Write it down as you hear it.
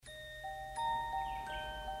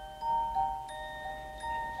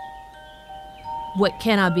What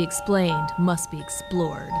cannot be explained must be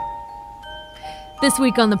explored. This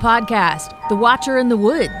week on the podcast, The Watcher in the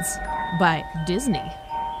Woods by Disney.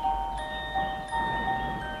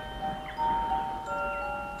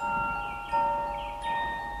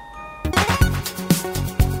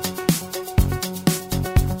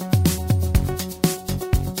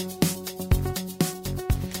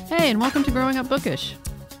 Hey, and welcome to Growing Up Bookish.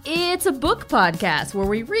 It's a book podcast where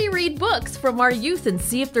we reread books from our youth and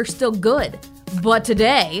see if they're still good. But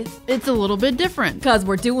today, It's a little bit different. because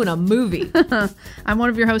we're doing a movie. I'm one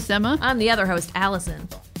of your hosts, Emma. I'm the other host, Allison.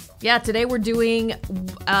 Yeah, today we're doing,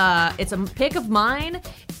 it's a pick of mine.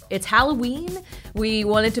 It's Halloween. We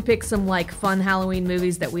wanted to pick some fun Halloween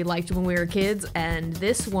movies that we liked when we were kids. And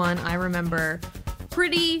this one I remember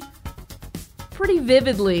pretty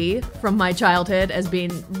vividly from my childhood as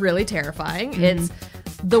being really terrifying. Mm-hmm. It's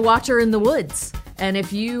The Watcher in the Woods. And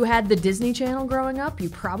if you had the Disney Channel growing up, you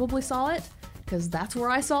probably saw it, because that's where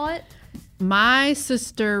I saw it. My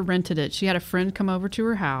sister rented it. She had a friend come over to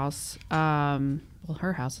her house. Well,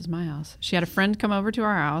 her house is my house. She had a friend come over to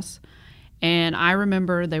our house, and I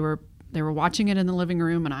remember they were watching it in the living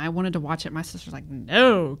room, and I wanted to watch it. My sister's like,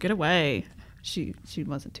 "No, get away." She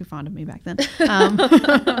wasn't too fond of me back then.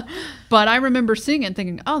 But I remember seeing it and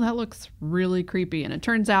thinking, oh, that looks really creepy. And it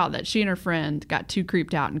turns out that she and her friend got too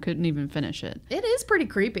creeped out and couldn't even finish it. It is pretty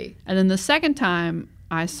creepy. And then the second time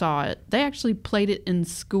I saw it, they actually played it in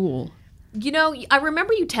school. You know, I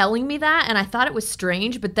remember you telling me that, and I thought it was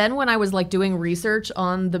strange, but then when I was doing research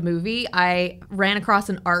on the movie, I ran across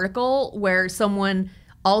an article where someone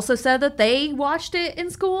also said that they watched it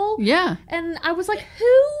in school. Yeah. And I was like,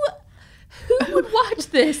 who would watch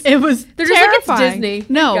this? It was They're just like, it's terrifying. Disney.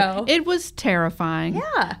 No, Go. it was terrifying.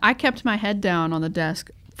 Yeah. I kept my head down on the desk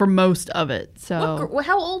for most of it. So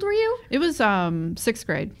How old were you? it was sixth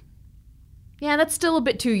grade. Yeah, that's still a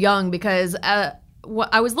bit too young, because I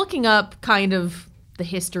was looking up kind of the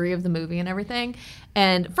history of the movie and everything.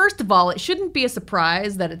 And first of all, it shouldn't be a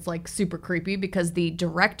surprise that it's super creepy, because the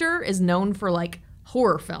director is known for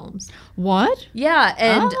horror films. What? Yeah,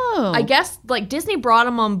 and Oh. I guess Disney brought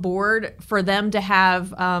him on board for them to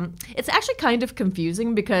have. It's actually kind of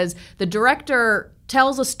confusing, because the director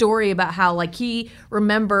tells a story about how he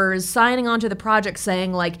remembers signing onto the project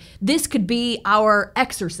saying this could be our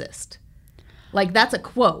Exorcist. That's a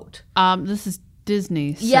quote. This is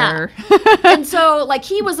Disney, Yeah. sir. And so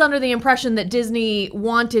he was under the impression that Disney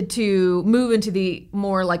wanted to move into the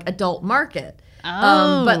more adult market.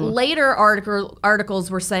 Oh. But later articles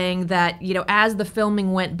were saying that, as the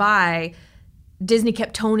filming went by, Disney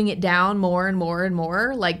kept toning it down more and more and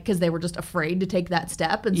more, because they were just afraid to take that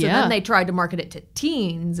step. And so Yeah. then they tried to market it to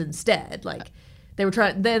teens instead.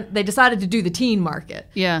 Then they decided to do the teen market.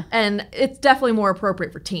 Yeah. And it's definitely more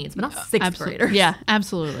appropriate for teens, but not sixth graders. Yeah,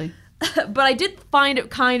 absolutely. But I did find it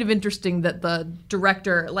kind of interesting that the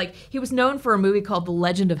director, he was known for a movie called The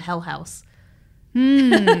Legend of Hell House.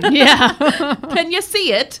 Yeah. Can you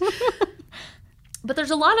see it? But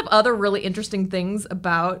there's a lot of other really interesting things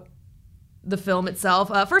about the film itself.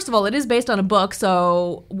 First of all, it is based on a book,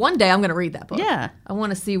 so one day I'm going to read that book. Yeah. I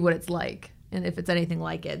want to see what it's like and if it's anything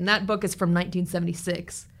like it. And that book is from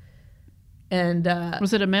 1976. And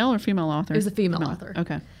Was it a male or female author? it was a female author.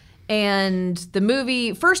 Okay. And the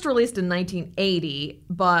movie first released in 1980,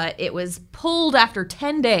 but it was pulled after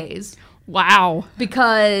 10 days. Wow.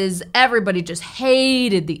 Because everybody just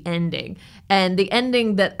hated the ending. And the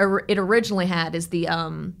ending that it originally had is the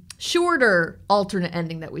shorter alternate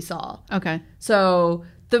ending that we saw. Okay. So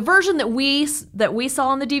the version that we saw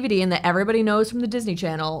on the DVD and that everybody knows from the Disney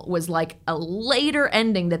Channel was a later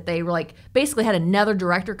ending that they were basically had another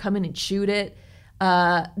director come in and shoot it.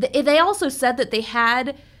 They also said that they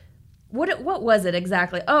had, what was it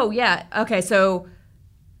exactly? Oh, yeah. Okay, so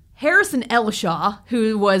Harrison Elishaw,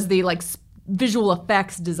 who was the visual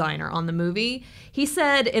effects designer on the movie, he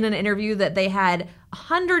said in an interview that they had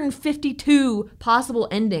 152 possible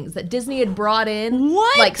endings, that Disney had brought in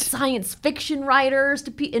What? science fiction writers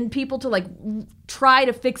and people to try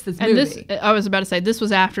to fix this And movie. I was about to say, this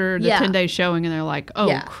was after the Yeah. 10-day showing, and they're like, oh,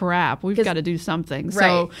 Yeah. crap, we've 'Cause- got to do something. Right.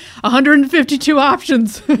 So 152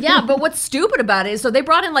 options. Yeah, but what's stupid about it is, so they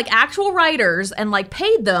brought in actual writers and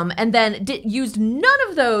paid them, and then used none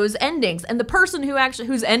of those endings. And the person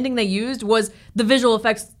whose ending they used was the visual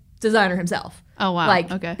effects designer himself. Oh, wow.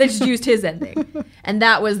 Okay. They just used his ending, and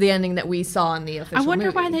that was the ending that we saw in the official I wonder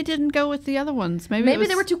movie. why they didn't go with the other ones. Maybe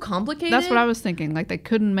they were too complicated. That's what I was thinking. They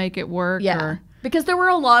couldn't make it work. Yeah, Or, because there were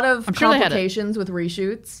a lot of I'm sure they had complications with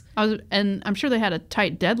reshoots. and I'm sure they had a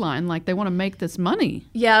tight deadline. They want to make this money.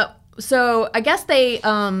 Yeah. So I guess they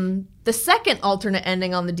the second alternate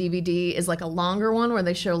ending on the DVD is a longer one where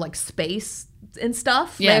they show space and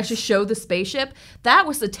stuff. They Yes. actually show the spaceship. That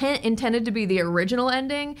was intended to be the original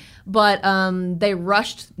ending, but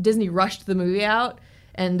Disney rushed the movie out,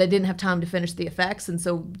 and they didn't have time to finish the effects, and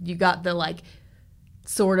so you got the like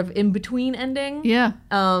sort of in between ending. Yeah.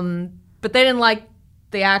 But they didn't like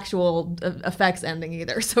the actual effects ending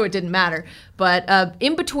either, so it didn't matter. But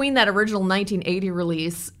in between that original 1980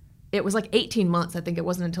 release, it was like 18 months. I think it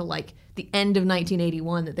wasn't until like the end of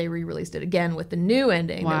 1981 that they re-released it again with the new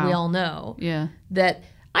ending that we all know. Yeah. That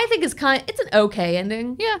I think is it's an okay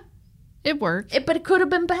ending. Yeah. It worked. But it could have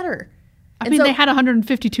been better. I mean, they had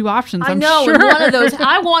 152 options. I I'm know, sure. and one of those.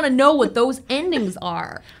 I want to know what those endings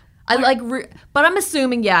are. But I'm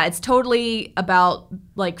assuming, it's totally about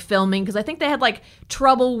like filming, because I think they had like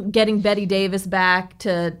trouble getting Betty Davis back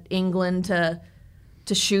to England to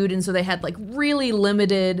shoot, and so they had like really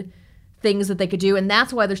limited things that they could do, and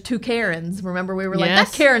that's why there's two Karens. Remember, we were like,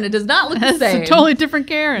 that Karen, it does not look the same. That's a totally different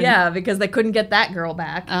Karen. Yeah, because they couldn't get that girl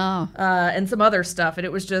back. Oh. And some other stuff, and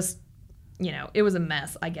it was just, it was a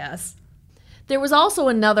mess, I guess. There was also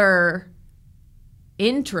another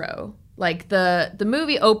intro. Like the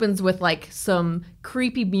movie opens with like some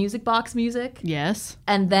creepy music box music. Yes.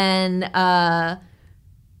 And then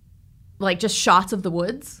like just shots of the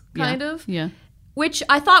woods, kind of. Yeah. Which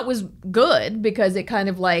I thought was good, because it kind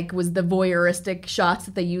of like was the voyeuristic shots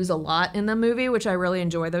that they use a lot in the movie, which I really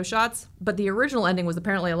enjoy those shots. But the original ending was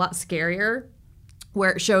apparently a lot scarier,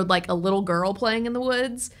 where it showed like a little girl playing in the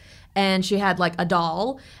woods, and she had like a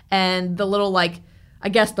doll, and the little like, I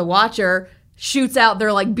guess the watcher shoots out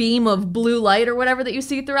their like beam of blue light or whatever that you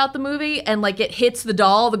see throughout the movie, and like it hits the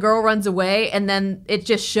doll, the girl runs away, and then it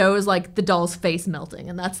just shows like the doll's face melting,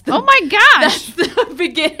 and that's the Oh my gosh. that's the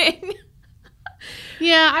beginning.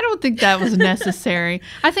 Yeah, I don't think that was necessary.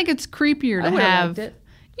 I think it's creepier to would've have. liked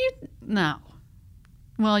it. No.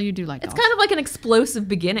 Well, you do like It's dolls. kind of like an explosive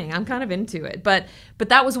beginning. I'm kind of into it, but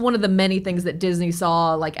that was one of the many things that Disney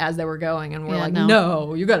saw like as they were going, and we're like,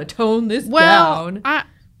 no, you got to tone this down.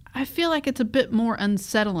 I feel like it's a bit more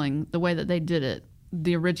unsettling the way that they did it,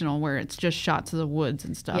 the original, where it's just shots of the woods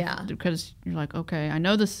and stuff. Yeah. Because you're like, okay, I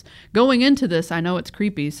know this. Going into this, I know it's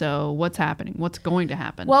creepy. So what's happening? What's going to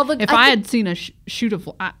happen? Well, if I had seen a shoot of,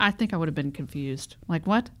 I think I would have been confused. Like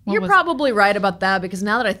what? You're probably right about that, because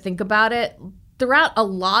now that I think about it, throughout a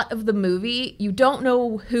lot of the movie, you don't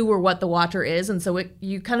know who or what the Watcher is, and so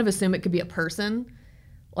you kind of assume it could be a person,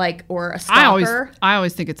 like, or a stalker. I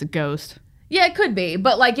always think it's a ghost. Yeah, it could be,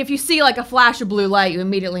 but like if you see like a flash of blue light, you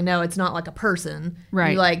immediately know it's not like a person.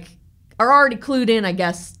 Right. You like are already clued in, I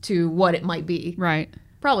guess, to what it might be. Right.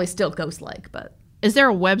 Probably still ghost-like, but is there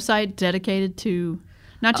a website dedicated to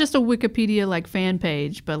not just a Wikipedia like fan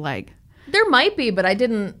page, but like there might be, but I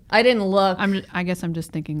didn't look. I guess I'm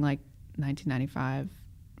just thinking like 1995.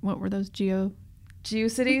 What were those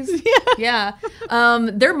GeoCities? Yeah.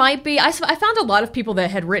 There might be. I found a lot of people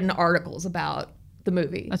that had written articles about the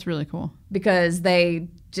movie. That's really cool. Because they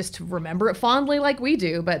just remember it fondly like we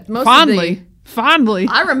do, but most fondly.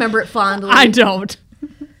 I remember it fondly. I don't.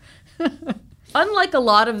 Unlike a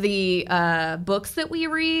lot of the books that we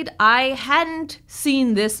read, I hadn't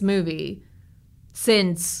seen this movie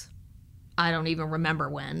since I don't even remember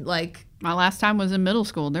when. Like, my last time was in middle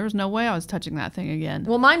school. There was no way I was touching that thing again.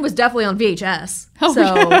 Well, mine was definitely on VHS. Oh,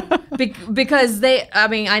 so yeah. Because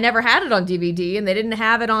I never had it on DVD, and they didn't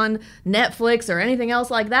have it on Netflix or anything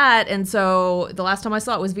else like that. And so the last time I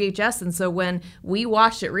saw it was VHS. And so when we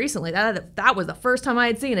watched it recently, that was the first time I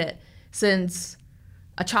had seen it since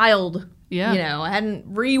a child. Yeah. I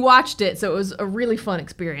hadn't rewatched it, so it was a really fun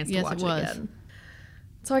experience to Yes, watch it was. again.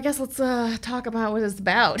 So I guess let's talk about what it's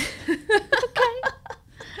about.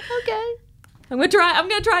 Okay. I'm gonna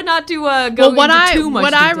try not to go into too much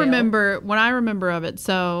what detail. I remember of it.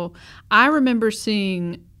 So I remember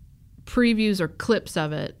seeing previews or clips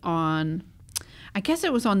of it on, I guess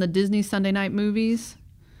it was on the Disney Sunday Night Movies.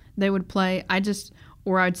 They would play.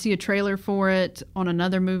 Or I'd see a trailer for it on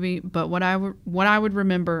another movie. But what I would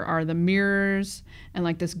remember are the mirrors and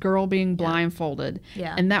like this girl being blindfolded.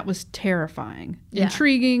 Yeah. And that was terrifying, Yeah.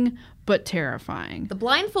 intriguing, but terrifying. The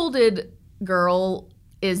blindfolded girl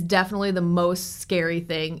is definitely the most scary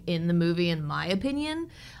thing in the movie, in my opinion.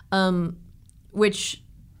 Which,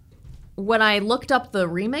 when I looked up the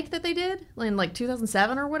remake that they did in like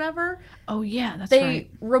 2007 or whatever, Oh yeah, that's they right.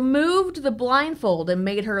 removed the blindfold and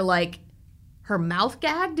made her like her mouth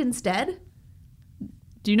gagged instead.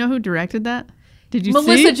 Do you know who directed that? Did you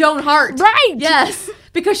Melissa see? Joan Hart. Right. Yes,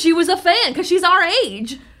 because she was a fan, because she's our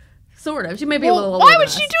age. Sort of. She may be a little older why than would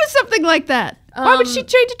us. she do something like that? Why would she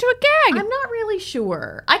change it to a gag? I'm not really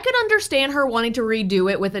sure. I could understand her wanting to redo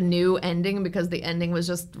it with a new ending, because the ending was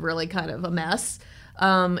just really kind of a mess.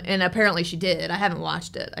 And apparently she did. I haven't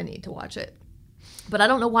watched it. I need to watch it. But I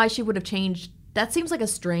don't know why she would have changed. That seems like a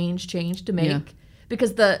strange change to make. Yeah.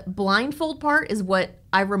 Because the blindfold part is what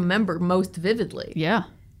I remember most vividly. Yeah.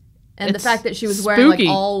 And It's the fact that she was wearing spooky.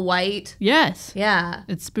 like all white. Yes. Yeah.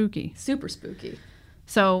 It's spooky. Super spooky.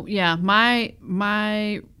 So yeah, my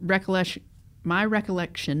recollection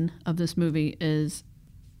of this movie is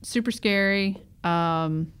super scary.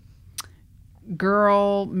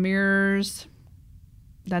 Girl, mirrors.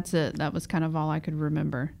 That's it. That was kind of all I could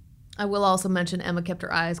remember. I will also mention Emma kept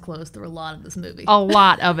her eyes closed through a lot of this movie. A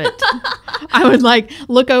lot of it. I would like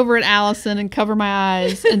look over at Allison and cover my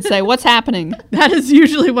eyes and say, "What's happening?" That is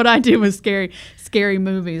usually what I do with scary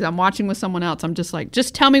movies. I'm watching with someone else. I'm just like,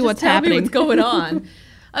 "Just tell me what's Tell happening." me what's going on.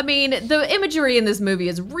 I mean, the imagery in this movie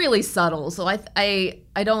is really subtle, so I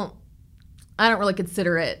don't really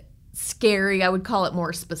consider it scary. I would call it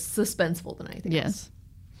more suspenseful than anything else.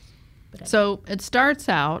 Yes. So it starts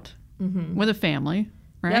out with a family,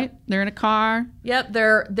 right? Yep. They're in a car. Yep,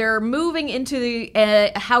 they're moving into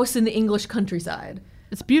a house in the English countryside.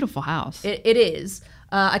 It's a beautiful house. It is.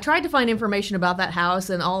 I tried to find information about that house,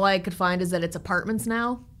 and all I could find is that it's apartments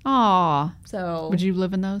now. Aw. So Would you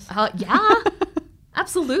live in those? yeah,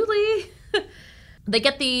 absolutely. They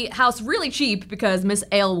get the house really cheap because Miss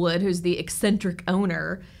Aylwood, who's the eccentric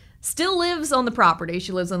owner, still lives on the property.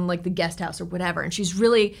 She lives in like the guest house or whatever, and she's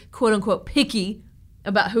really quote unquote picky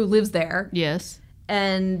about who lives there. Yes.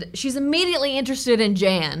 And she's immediately interested in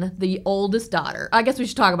Jan, the oldest daughter. I guess we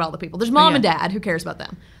should talk about all the people. There's mom and dad. Who cares about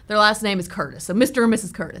them? Their last name is Curtis. So Mr. and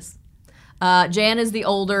Mrs. Curtis. Jan is the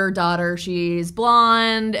older daughter. She's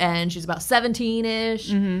blonde and she's about 17-ish.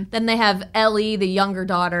 Then they have Ellie, the younger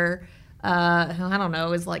daughter, who I don't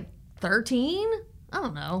know, is like 13? I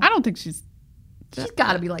don't know. I don't think she's She's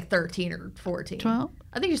got to be like 13 or 14. 12?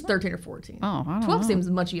 I think she's 13 or 14. Oh, I don't 12 know. seems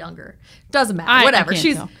much younger. Doesn't matter. I Whatever.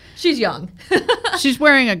 can't tell. She's young. She's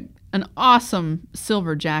wearing an awesome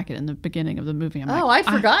silver jacket in the beginning of the movie. I'm Oh, like,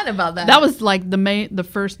 I'd forgotten about that. that was like the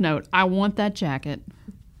first note. I want that jacket.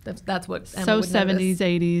 That's what Emma So would 70s, notice.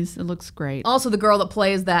 80s. It looks great. Also, the girl that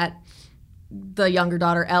plays the younger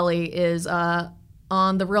daughter, Ellie, is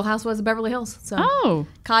on The Real Housewives of Beverly Hills. So Oh,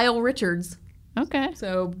 Kyle Richards. okay.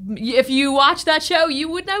 So if you watch that show, you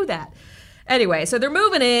would know that. Anyway, so they're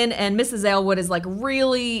moving in, and Mrs. Aylwood is like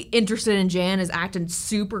really interested in Jan, is acting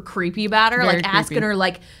super creepy about her, Very like asking creepy. her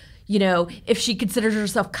like, you know, if she considers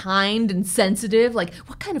herself kind and sensitive. Like,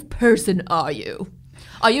 what kind of person are you?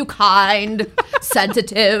 Are you kind,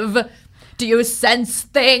 sensitive? Do you sense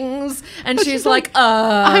things? And she's like,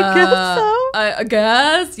 I guess so. I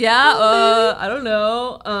guess, yeah. I don't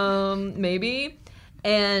know. Maybe.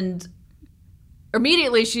 And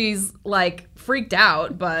immediately she's like freaked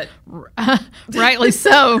out, but Rightly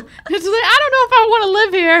so. It's like, I don't know if I want to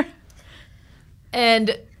live here.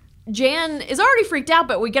 and Jan is already freaked out,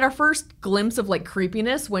 but we get our first glimpse of like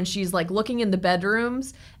creepiness when she's like looking in the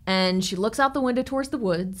bedrooms and she looks out the window towards the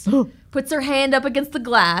woods, puts her hand up against the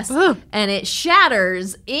glass, and it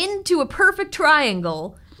shatters into a perfect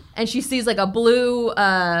triangle, and she sees like a blue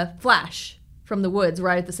flash from the woods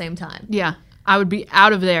right at the same time. Yeah, I would be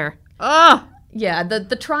out of there. Ugh. Yeah,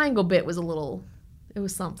 the triangle bit was it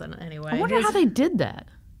was something anyway. I wonder how they did that.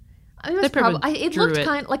 I mean, it They was probably it drew looked it.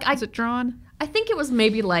 kind like Is it drawn? I think it was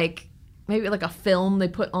maybe like a film they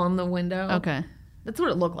put on the window. Okay. That's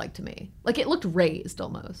what it looked like to me. Like it looked raised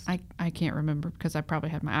almost. I can't remember because I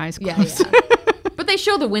probably had my eyes Yeah, closed. yeah. But they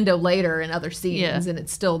show the window later in other scenes, Yeah. and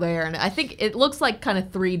it's still there. And I think it looks like kind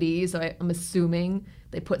of 3D, so I'm assuming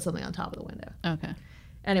they put something on top of the window. Okay.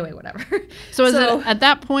 Anyway, whatever. So is it at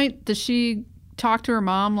that point, does she talk to her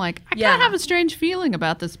mom like, I Yeah. kind of have a strange feeling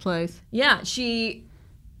about this place? Yeah, she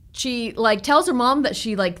like tells her mom that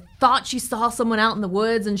she like thought she saw someone out in the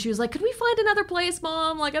woods, and she was like, could we find another place,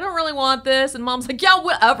 Mom? Like, I don't really want this. And Mom's like, yeah,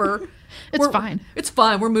 whatever. It's fine. It's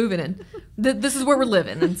fine. We're moving in. This is where we're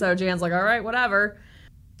living. And so Jan's like, all right, whatever.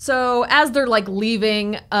 So as they're like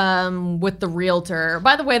leaving with the realtor,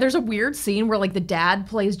 by the way, there's a weird scene where like the dad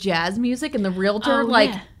plays jazz music and the realtor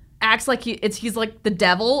acts like he's like the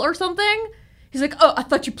devil or something. He's like, oh, I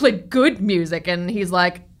thought you played good music. And he's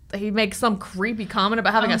like, he makes some creepy comment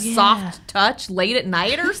about having a soft touch late at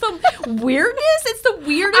night or some weirdness. It's the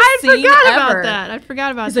weirdest scene ever. I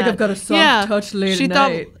forgot about He's that. like, I've got a soft touch late at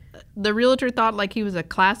night. The realtor thought like he was a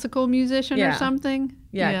classical musician or Yeah. something.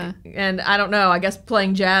 Yeah. And I don't know. I guess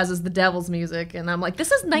playing jazz is the devil's music. And I'm like,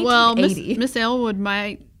 this is Well, 1980. Miss Elwood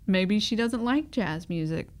maybe she doesn't like jazz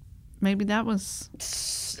music. Maybe that was.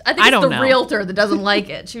 I think I it's don't the know. realtor that doesn't like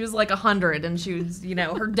it. She was like 100, and she was,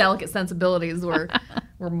 her delicate sensibilities were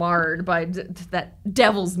marred by that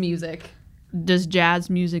devil's music. Does jazz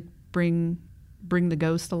music bring bring the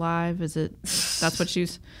ghost alive? Is it that's what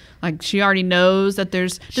she's like? She already knows that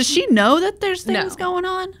there's. Does she know that there's things going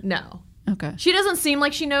on? No. Okay. She doesn't seem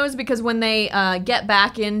like she knows because when they get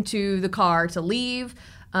back into the car to leave,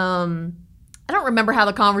 I don't remember how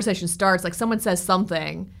the conversation starts. Like someone says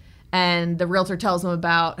something, and the realtor tells them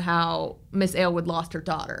about how Miss Aylwood lost her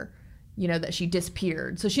daughter. You know, that she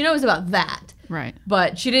disappeared. So she knows about that. Right.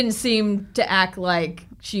 But she didn't seem to act like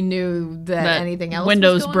she knew that anything else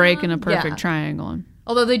windows was going break on. in a perfect triangle.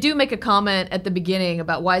 Although they do make a comment at the beginning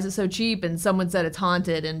about why is it so cheap, and someone said it's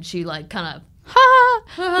haunted, and she like kind of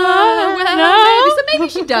maybe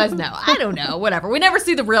she does know. I don't know. Whatever. We never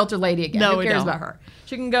see the realtor lady again. No, Who we cares don't. about her?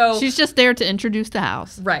 She can go. She's just there to introduce the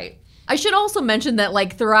house. Right. I should also mention that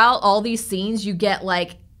like throughout all these scenes, you get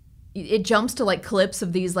like it jumps to like clips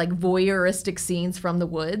of these like voyeuristic scenes from the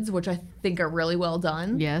woods, which I think are really well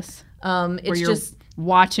done. Yes. It's Where you're just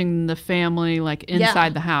watching the family like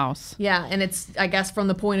inside the house. Yeah, and it's I guess from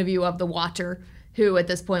the point of view of the watcher, who at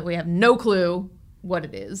this point we have no clue what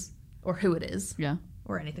it is or who it is. Yeah.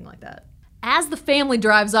 Or anything like that. As the family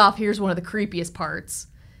drives off, here's one of the creepiest parts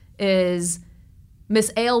is Miss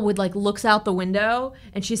Aylwood like looks out the window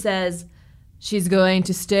and she says, "She's going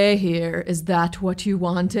to stay here. Is that what you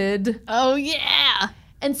wanted?" Oh yeah.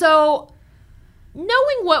 And so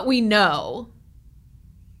knowing what we know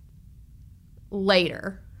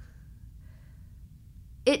later,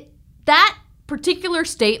 that particular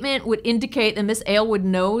statement would indicate that Miss Aylwood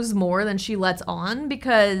knows more than she lets on,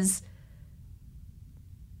 because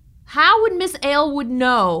how would Miss Aylwood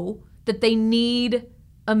know that they need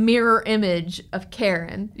a mirror image of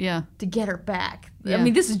Karen to get her back? Yeah. I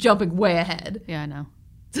mean, this is jumping way ahead. Yeah, I know.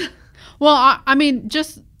 Well, I mean,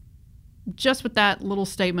 just with that little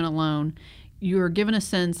statement alone, you're given a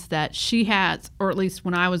sense that she has, or at least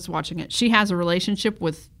when I was watching it, she has a relationship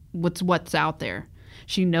with what's out there.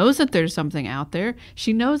 She knows that there's something out there.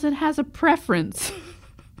 She knows it has a preference.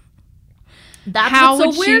 That's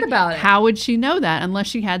what's so weird about it. How would she know that unless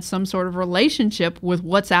she had some sort of relationship with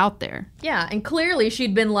what's out there? Yeah, and clearly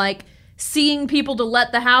she'd been like seeing people to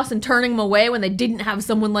let the house and turning them away when they didn't have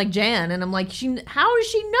someone like Jan. And I'm like, how does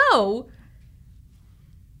she know?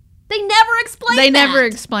 They never explain They that. never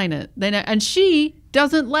explain it. And she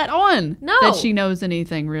doesn't let on that she knows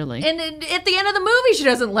anything, really. And at the end of the movie, she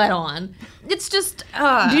doesn't let on. It's just...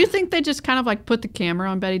 Do you think they just kind of like put the camera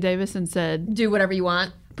on Bette Davis and said... Do whatever you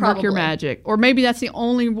want? Work Probably. your magic. Or maybe that's the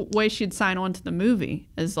only way she'd sign on to the movie,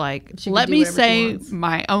 is like, She could let do me whatever she say wants.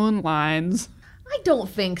 my own lines. I don't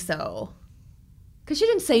think so. Because she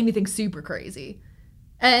didn't say anything super crazy.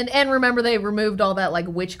 And remember, they removed all that like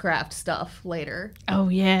witchcraft stuff later. Oh,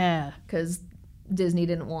 yeah. Because Disney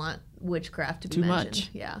didn't want witchcraft to be Too mentioned. much.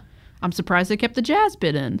 Yeah. I'm surprised they kept the jazz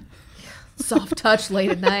bit in. Soft touch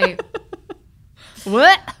late at night.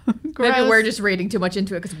 What? Maybe we're just reading too much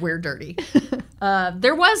into it because we're dirty.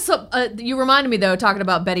 There was some, you reminded me though, talking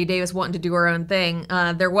about Bette Davis wanting to do her own thing.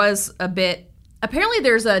 There was a bit, apparently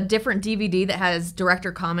there's a different DVD that has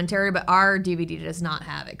director commentary, but our DVD does not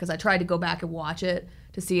have it, because I tried to go back and watch it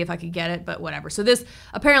to see if I could get it, but whatever. So this,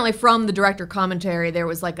 apparently from the director commentary, there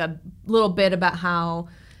was like a little bit about how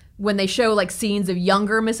when they show like scenes of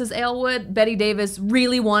younger Mrs. Aylwood, Bette Davis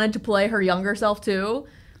really wanted to play her younger self too.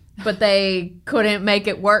 But they couldn't make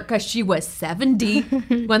it work because she was 70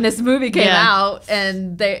 when this movie came out,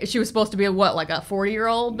 and she was supposed to be like a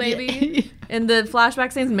 40-year-old maybe in the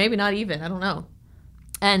flashback scenes, maybe not even, I don't know.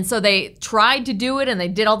 And so they tried to do it, and they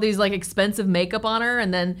did all these like expensive makeup on her,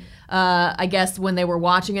 and then I guess when they were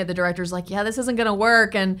watching it, the director's like, yeah, this isn't gonna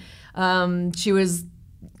work, and she was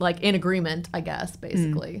like in agreement, I guess,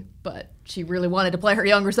 basically. But she really wanted to play her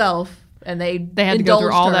younger self, and they had to go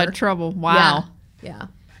through all her. that trouble. Wow. Yeah.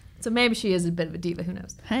 So maybe she is a bit of a diva. Who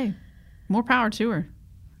knows? Hey, more power to her.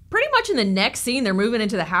 Pretty much in the next scene, they're moving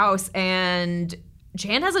into the house, and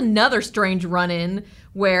Jan has another strange run-in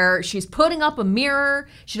where she's putting up a mirror.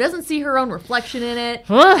 She doesn't see her own reflection in it.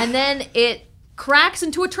 And then it cracks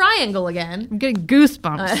into a triangle again. I'm getting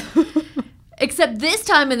goosebumps. Except this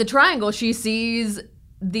time in the triangle, she sees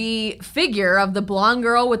the figure of the blonde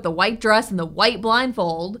girl with the white dress and the white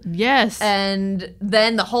blindfold. Yes. And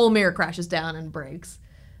then the whole mirror crashes down and breaks.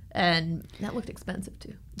 And that looked expensive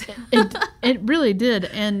too. It really did.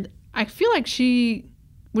 And I feel like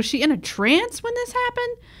was she in a trance when this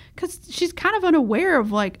happened? Because she's kind of unaware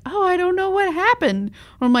of like, oh, I don't know what happened.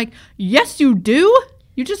 Or I'm like, yes, you do.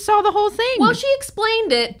 You just saw the whole thing. Well, she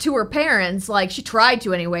explained it to her parents. Like, she tried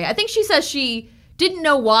to anyway. I think she says she didn't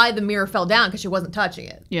know why the mirror fell down because she wasn't touching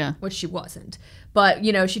it. Yeah. Which she wasn't. But,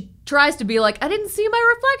 you know, she tries to be like, I didn't see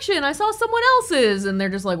my reflection. I saw someone else's. And they're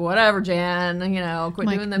just like, whatever, Jan. You know, quit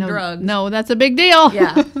doing them drugs. No, that's a big deal.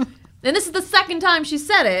 Yeah. And this is the second time she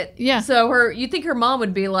said it. Yeah. So you'd think her mom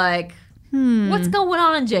would be like, what's going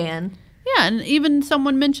on, Jan? Yeah, and even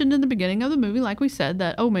someone mentioned in the beginning of the movie, like we said,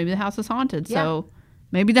 that, maybe the house is haunted. Yeah. So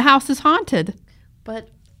maybe the house is haunted. But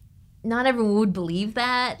not everyone would believe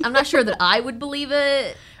that. I'm not sure that I would believe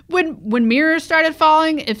it. When mirrors started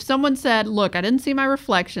falling, if someone said, look, I didn't see my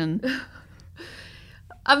reflection.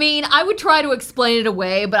 I mean, I would try to explain it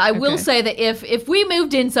away, but I will say that if we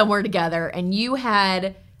moved in somewhere together and you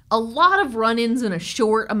had a lot of run-ins in a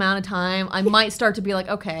short amount of time, I might start to be like,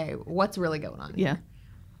 okay, what's really going on? Yeah.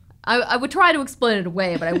 I would try to explain it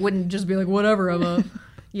away, but I wouldn't just be like, whatever, Emma,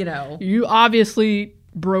 You obviously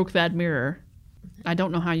broke that mirror. I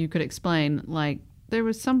don't know how you could explain, like, there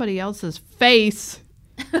was somebody else's face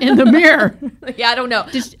in the mirror. Yeah, I don't know.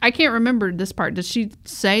 I can't remember this part. Did she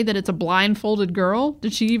say that it's a blindfolded girl?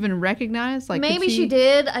 Did she even recognize? Like, maybe she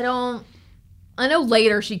did. I know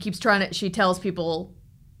later she tells people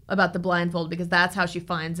about the blindfold because that's how she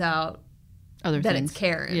finds out other that things. It's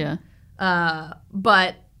Karen. Yeah.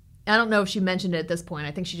 But I don't know if she mentioned it at this point.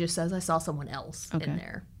 I think she just says, I saw someone else in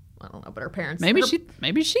there. I don't know, but her parents... Maybe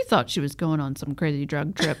she thought she was going on some crazy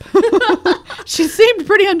drug trip. She seemed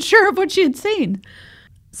pretty unsure of what she had seen.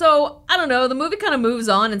 So, I don't know, the movie kind of moves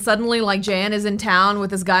on and suddenly, like, Jan is in town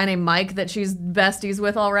with this guy named Mike that she's besties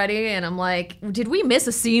with already, and I'm like, did we miss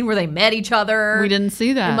a scene where they met each other? We didn't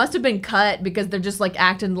see that. It must have been cut because they're just, like,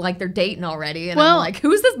 acting like they're dating already, and I'm like,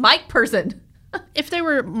 who's this Mike person? If they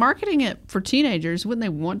were marketing it for teenagers, wouldn't they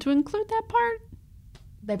want to include that part?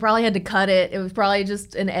 They probably had to cut it. It was probably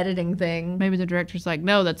just an editing thing. Maybe the director's like,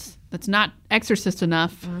 no, that's not Exorcist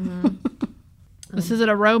enough. Mm-hmm. This isn't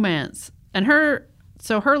a romance. And her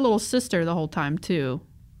little sister the whole time, too,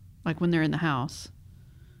 like when they're in the house,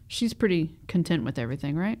 she's pretty content with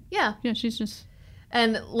everything, right? Yeah. Yeah, she's just...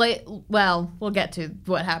 And, we'll get to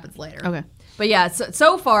what happens later. Okay. But yeah,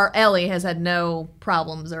 so far, Ellie has had no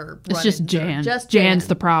problems or It's just Jan. Just Jan's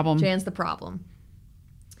the problem. Jan's the problem.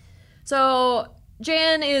 So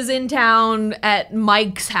Jan is in town at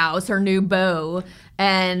Mike's house, her new beau,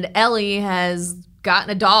 and Ellie has gotten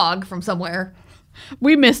a dog from somewhere.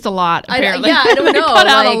 We missed a lot, apparently. I don't know. They cut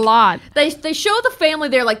out a lot. They show the family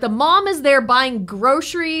there. Like, the mom is there buying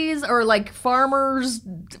groceries or, like, farmers'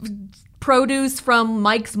 produce from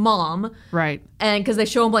Mike's mom. Right. And because they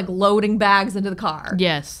show him, like, loading bags into the car.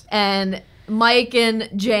 Yes. And Mike and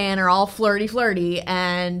Jan are all flirty,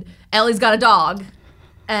 and Ellie's got a dog.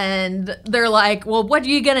 And they're like, well, what are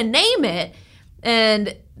you going to name it?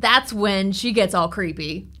 And that's when she gets all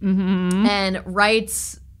creepy and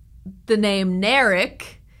writes the name Narek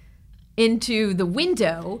into the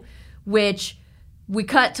window, which we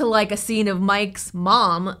cut to like a scene of Mike's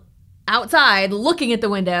mom outside looking at the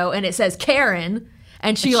window, and it says Karen,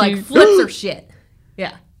 and she like flips her shit.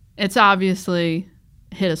 Yeah. It's obviously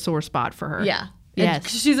hit a sore spot for her. Yeah. Yes. And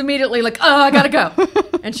she's immediately like, oh, I gotta go.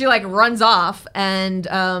 And she like runs off, and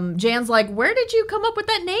Jan's like, where did you come up with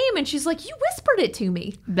that name? And she's like, you whispered it to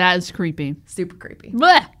me. That is creepy. Super creepy.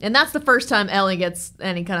 Blech. And that's the first time Ellie gets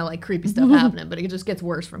any kind of like creepy stuff happening, but it just gets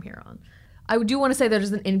worse from here on. I do want to say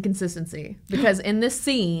there's an inconsistency because in this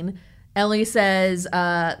scene, Ellie says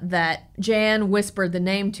that Jan whispered the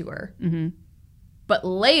name to her. Mm-hmm. But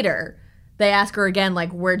later, they ask her again,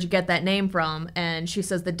 like, where'd you get that name from? And she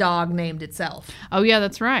says the dog named itself. Oh, yeah,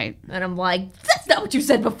 that's right. And I'm like, that's not what you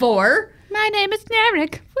said before. My name is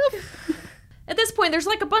Narek. At this point, there's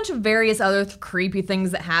like a bunch of various other creepy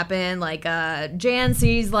things that happen. Like, Jan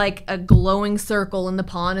sees like a glowing circle in the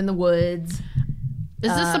pond in the woods.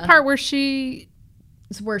 Is this the part where she...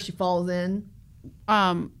 It's where she falls in.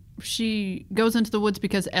 She goes into the woods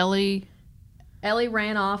because Ellie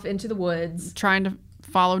ran off into the woods. Trying to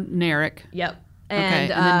follow Narek. Yep. And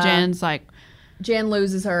then Jan's like... Jan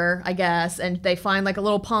loses her, I guess, and they find like a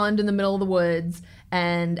little pond in the middle of the woods.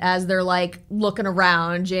 And as they're like looking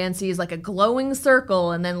around, Jan sees like a glowing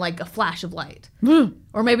circle and then like a flash of light.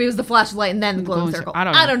 Or maybe it was the flash of light and then the glowing circle.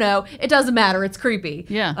 I don't know. It doesn't matter. It's creepy.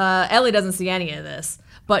 Yeah. Ellie doesn't see any of this,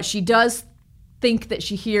 but she does think that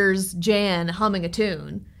she hears Jan humming a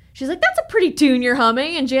tune. She's like, that's a pretty tune you're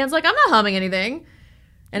humming. And Jan's like, I'm not humming anything.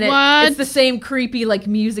 And it's the same creepy like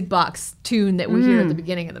music box tune that we hear at the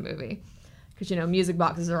beginning of the movie. Because, you know, music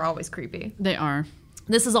boxes are always creepy. They are.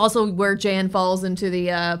 This is also where Jan falls into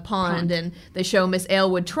the pond, and they show Miss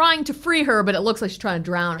Aylwood trying to free her, but it looks like she's trying to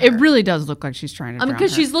drown her. It really does look like she's trying to drown her.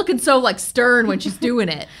 Because she's looking so, like, stern when she's doing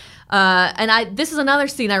it. And this is another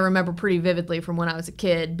scene I remember pretty vividly from when I was a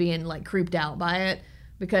kid, being, like, creeped out by it.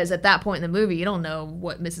 Because at that point in the movie, you don't know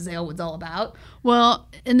what Mrs. Aylwood's all about. Well,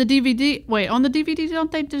 in the DVD... Wait, on the DVD,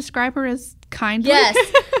 don't they describe her as kindly? Yes.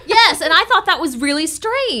 Yes, and I thought that was really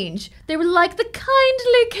strange. They were like, the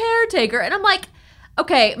kindly caretaker. And I'm like,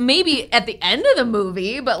 okay, maybe at the end of the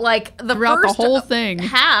movie, but like Throughout first the whole thing.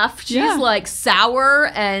 half, she's like sour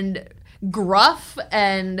and gruff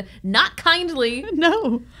and not kindly.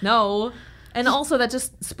 No. And also that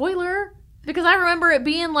just, spoiler, because I remember it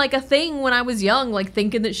being like a thing when I was young, like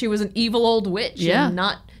thinking that she was an evil old witch and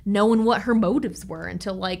not knowing what her motives were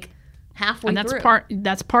until like halfway And that's through.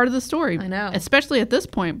 that's part of the story. I know. Especially at this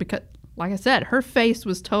point, because like I said, her face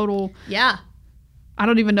was total. Yeah. I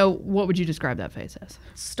don't even know, what would you describe that face as?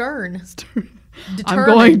 Stern. I'm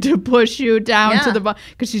going to push you down Yeah. to the bottom,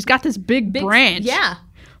 because she's got this big branch. Yeah.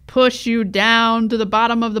 Push you down to the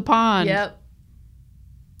bottom of the pond. Yep.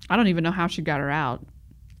 I don't even know how she got her out.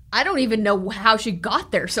 I don't even know how she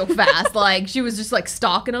got there so fast. Like, she was just like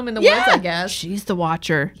stalking them in the woods, I guess. She's the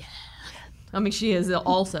watcher. Yeah. I mean, she is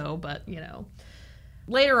also, but, you know.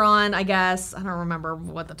 Later on, I guess, I don't remember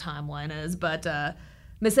what the timeline is, but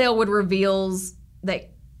Miss Aylwood reveals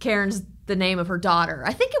that Karen's the name of her daughter.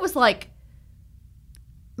 I think it was like,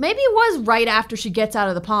 maybe it was right after she gets out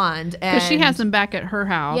of the pond. Because she has them back at her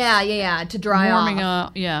house. Yeah, to dry warming off.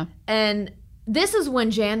 up, yeah. And this is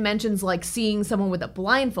when Jan mentions like seeing someone with a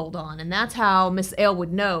blindfold on, and that's how Miss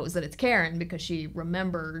Aylwood knows that it's Karen, because she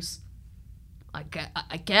remembers. I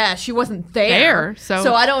guess she wasn't there,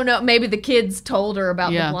 so I don't know. Maybe the kids told her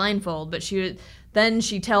about the blindfold, but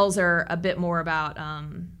she tells her a bit more about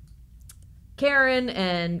Karen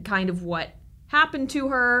and kind of what happened to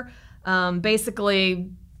her.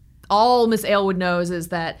 Basically, all Miss Aylwood knows is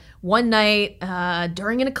that one night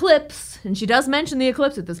during an eclipse, and she does mention the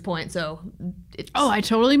eclipse at this point, so it's I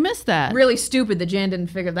totally missed that. really stupid that Jan didn't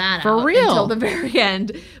figure that out For real. until the very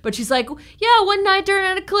end. But she's like, yeah, one night during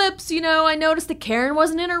an eclipse, I noticed that Karen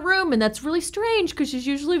wasn't in her room, and that's really strange because she's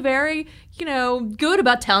usually very, good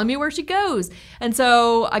about telling me where she goes. And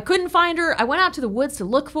so I couldn't find her. I went out to the woods to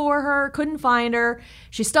look for her, couldn't find her.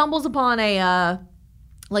 She stumbles upon an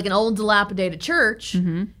old dilapidated church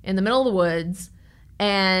in the middle of the woods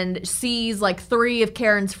and sees like 3 of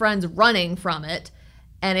Karen's friends running from it,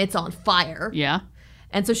 and it's on fire. Yeah.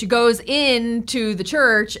 And so she goes into the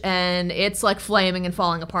church and it's like flaming and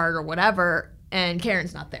falling apart or whatever, and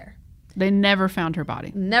Karen's not there. They never found her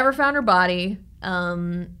body. Never found her body.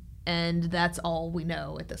 And that's all we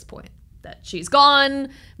know at this point. That she's gone.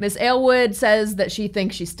 Miss Aylwood says that she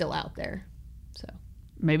thinks she's still out there. So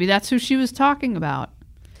maybe that's who she was talking about.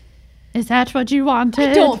 Is that what you wanted?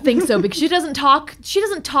 I don't think so, because she doesn't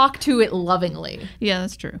talk to it lovingly. Yeah,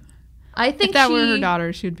 that's true. I think if that were her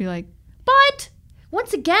daughter, she would be like, but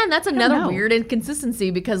once again, that's another weird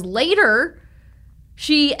inconsistency, because later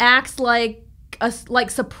she acts like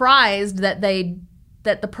surprised that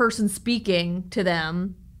the person speaking to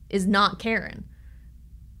them is not Karen.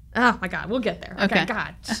 Oh my God, we'll get there. Okay,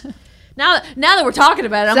 God. Now that we're talking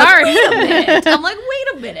about it, I'm like, wait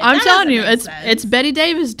a minute. I'm telling you, it's Bette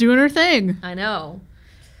Davis doing her thing. I know.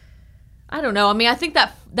 I don't know. I mean, I think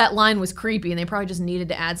that line was creepy, and they probably just needed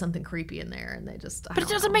to add something creepy in there, and they just. But it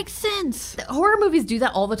doesn't make sense. Horror movies do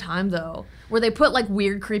that all the time, though, where they put like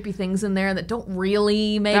weird, creepy things in there that don't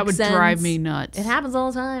really make sense. That would drive me nuts. It happens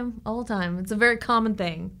all the time. It's a very common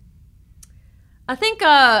thing. I think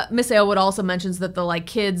Miss Aylwood also mentions that the like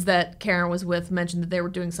kids that Karen was with mentioned that they were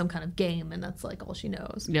doing some kind of game, and that's like all she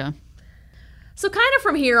knows. Yeah. So kind of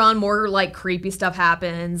from here on, more like creepy stuff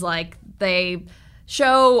happens. Like they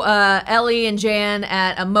show Ellie and Jan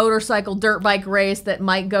at a motorcycle dirt bike race that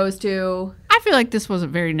Mike goes to. I feel like this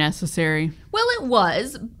wasn't very necessary. Well, it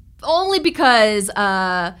was, only because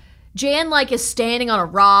Jan like is standing on a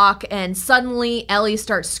rock, and suddenly Ellie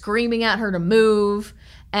starts screaming at her to move.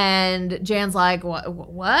 And Jan's like,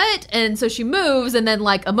 what? And so she moves, and then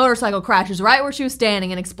like a motorcycle crashes right where she was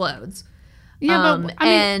standing and explodes. Yeah, but I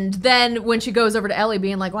mean, and then when she goes over to Ellie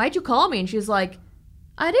being like, why'd you call me? And she's like,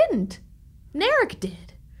 I didn't. Narek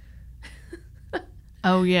did.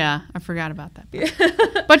 Oh yeah, I forgot about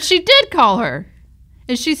that. But she did call her.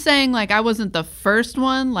 Is she saying like I wasn't the first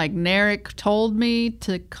one? Like Narek told me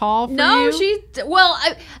to call for you? No,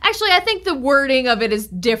 I think the wording of it is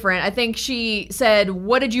different. I think she said,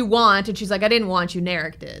 what did you want? And she's like, I didn't want you,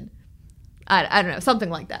 Narek did. I don't know, something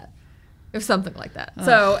like that. If something like that. Ugh.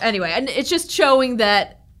 So anyway, and it's just showing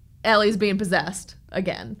that Ellie's being possessed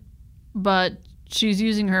again. But she's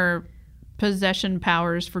using her possession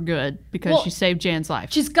powers for good because she saved Jan's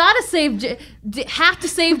life. She's got to have to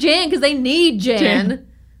save Jan because they need Jan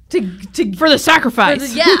to for the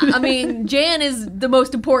sacrifice. I mean, Jan is the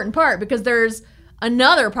most important part, because there's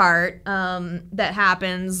another part that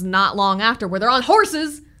happens not long after where they're on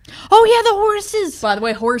horses. Oh yeah, the horses. By the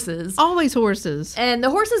way, horses. Always horses. And the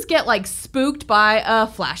horses get like spooked by a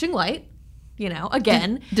flashing light. You know,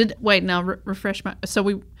 again. Wait, now refresh my. So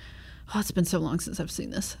we. Oh, it's been so long since I've seen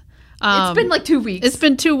this. It's been like 2 weeks. It's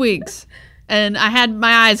been 2 weeks, and I had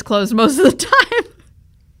my eyes closed most of the time.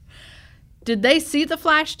 Did they see the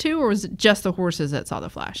flash too, or was it just the horses that saw the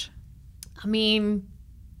flash? I mean,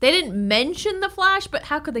 they didn't mention the flash, but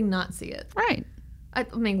how could they not see it? Right. I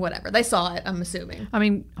mean, whatever. They saw it, I'm assuming. I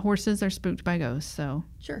mean, horses are spooked by ghosts, so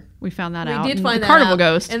Sure. we found that We out. did in find the that Carnival out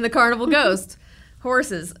Ghost. in the Carnival Ghost.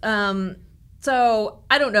 Horses. So,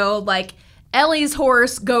 I don't know, like, Ellie's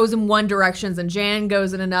horse goes in one direction and Jan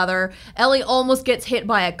goes in another. Ellie almost gets hit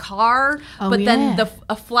by a car, but then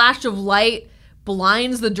a flash of light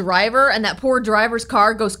blinds the driver, and that poor driver's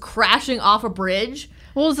car goes crashing off a bridge.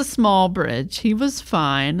 Well, it was a small bridge. He was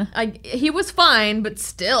fine. He was fine, but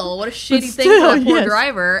still, what a shitty thing still, for a poor yes.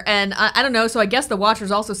 driver. And I don't know, so I guess the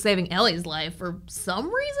Watcher's also saving Ellie's life for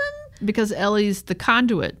some reason? Because Ellie's the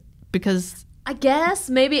conduit. Because I guess.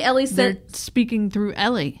 Maybe Ellie they're said... speaking through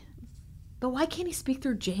Ellie. But why can't he speak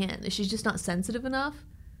through Jan? Is she just not sensitive enough?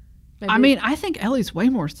 Maybe. I mean, I think Ellie's way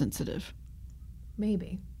more sensitive.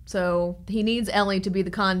 Maybe. So he needs Ellie to be the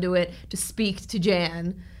conduit to speak to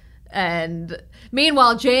Jan. And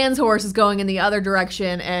meanwhile, Jan's horse is going in the other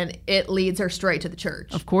direction, and it leads her straight to the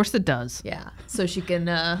church. Of course it does. Yeah, so she can,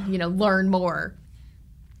 learn more.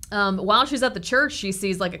 While she's at the church, she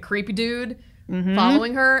sees like a creepy dude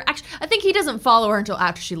following her. Actually, I think he doesn't follow her until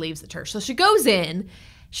after she leaves the church. So she goes in.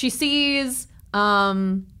 She sees,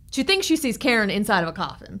 she thinks she sees Karen inside of a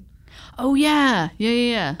coffin. Oh, yeah.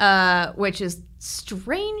 Yeah. Which is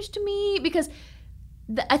strange to me because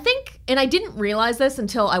I think, and I didn't realize this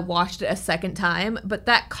until I watched it a second time, but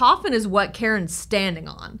that coffin is what Karen's standing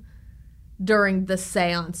on during the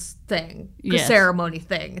seance thing, the ceremony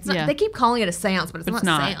thing. It's not, They keep calling it a seance, but it's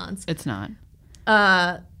not a seance. It's not.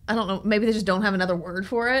 I don't know. Maybe they just don't have another word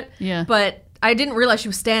for it. Yeah. But I didn't realize she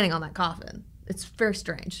was standing on that coffin. It's very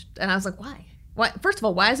strange. And I was like, why? First of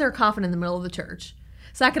all, why is there a coffin in the middle of the church?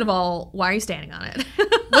 Second of all, why are you standing on it?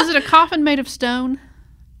 Was it a coffin made of stone?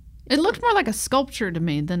 It looked more like a sculpture to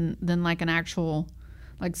me than like an actual,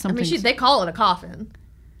 like something. I mean, they call it a coffin.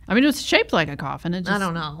 I mean, it was shaped like a coffin. It just, I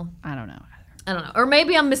don't know. I don't know. I don't know. Or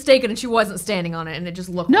maybe I'm mistaken and she wasn't standing on it and it just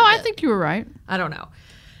looked No, like I think you were right. I don't know.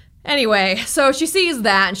 Anyway, so she sees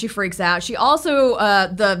that and she freaks out. She also,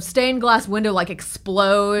 the stained glass window like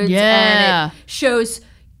explodes. Yeah. And it shows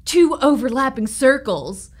two overlapping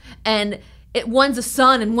circles. And one's a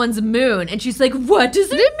sun and one's a moon. And she's like, what does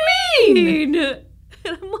it mean?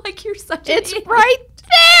 And I'm like, you're such an It's idiot. right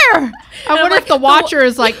there. I wonder if the Watcher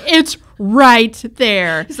is like, it's right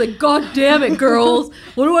there. He's like, God damn it, girls.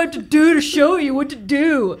 What do I have to do to show you what to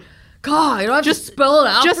do? God, I don't have to spell it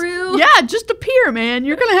out for you? Yeah, just appear, man.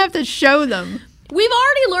 You're going to have to show them. We've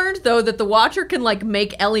already learned, though, that the Watcher can, like,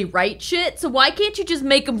 make Ellie write shit, so why can't you just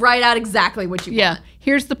make him write out exactly what you want?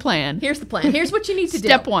 Here's the plan. Here's the plan. Here's what you need to do.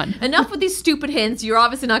 Step one. Enough with these stupid hints. You're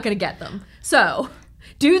obviously not going to get them. So,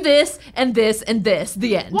 do this, and this, and this.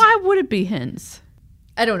 The end. Why would it be hints?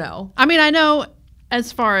 I don't know. I mean, I know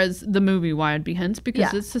as far as the movie why it'd be hints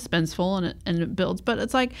because Yeah. it's suspenseful and it builds, but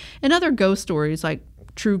it's like in other ghost stories, like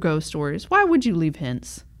true ghost stories, why would you leave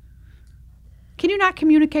hints? Can you not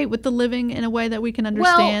communicate with the living in a way that we can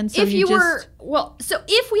understand? So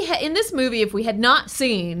if we had in this movie, if we had not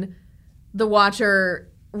seen the Watcher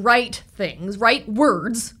write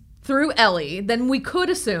words through Ellie, then we could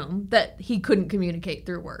assume that he couldn't communicate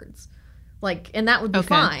through words. Like, and that would be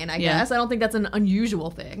fine, I guess. I don't think that's an unusual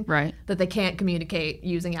thing. Right. That they can't communicate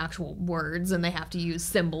using actual words and they have to use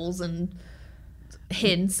symbols and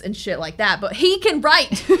hints and shit like that. But he can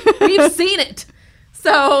write. We've seen it.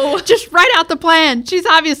 So just write out the plan. She's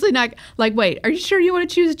obviously not like, wait, are you sure you want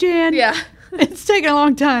to choose Jan? yeah. It's taking a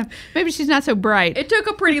long time. Maybe she's not so bright. It took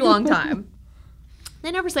a pretty long time.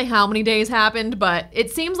 They never say how many days happened, but it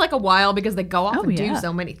seems like a while because they go off and do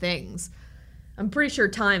so many things. I'm pretty sure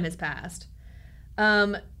time has passed.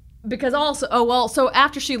 Because also, so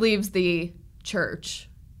after she leaves the church,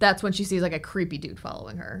 that's when she sees like a creepy dude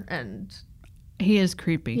following her, and he is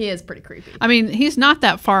creepy. He is pretty creepy. I mean, he's not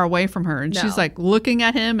that far away from her, and No. she's like looking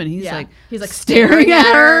at him, and he's like staring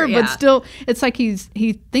at her, but still, it's like he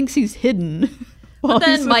thinks he's hidden. But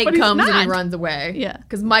then Mike comes and he not. runs away. Yeah.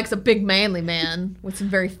 Because Mike's a big manly man with some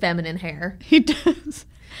very feminine hair. He does.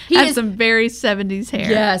 He has some very 70s hair.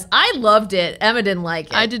 Yes, I loved it. Emma didn't like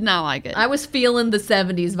it. I did not like it. I was feeling the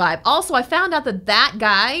 70s vibe. Also, I found out that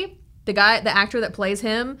guy, the actor that plays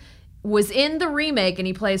him, was in the remake, and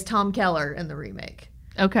he plays Tom Keller in the remake.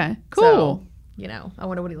 Okay, cool. So, I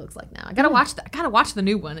wonder what he looks like now. I gotta watch that. I gotta watch the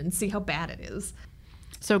new one and see how bad it is.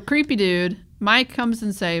 So creepy dude, Mike comes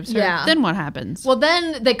and saves her. Yeah. Then what happens? Well,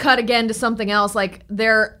 then they cut again to something else. Like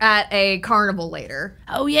they're at a carnival later.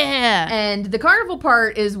 Oh, yeah. And the carnival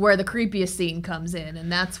part is where the creepiest scene comes in.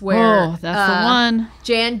 And that's where Oh, that's the one.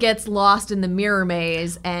 Jan gets lost in the mirror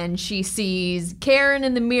maze and she sees Karen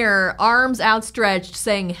in the mirror, arms outstretched,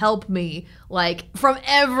 saying, "Help me," like from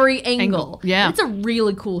every angle. Yeah. It's a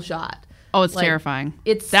really cool shot. Oh, it's like, terrifying.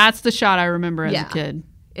 That's the shot I remember as Yeah. a kid.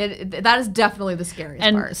 That is definitely the scariest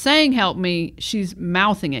And part. saying "help me," she's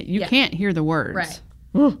mouthing it. You Yeah. can't hear the words. Right.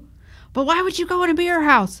 Ugh. But why would you go in a mirror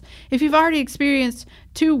house? If you've already experienced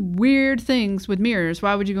 2 weird things with mirrors,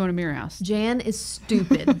 why would you go in a mirror house? Jan is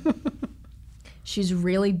stupid. She's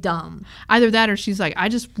really dumb. Either that or she's like, I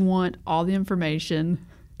just want all the information.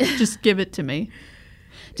 Just give it to me.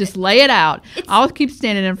 Just lay it out. I'll keep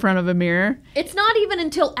standing in front of a mirror. It's not even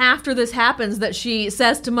until after this happens that she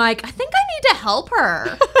says to Mike, "I think I need to help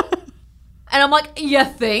her." And I'm like, "You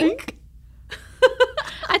think?"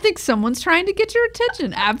 I think someone's trying to get your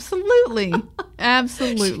attention. Absolutely.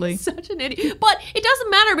 Absolutely. She's such an idiot. But it doesn't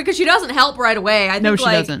matter because she doesn't help right away. I think, No, she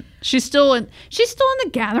doesn't. She's still in the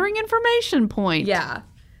gathering information point. Yeah.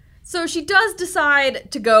 So she does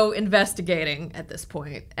decide to go investigating at this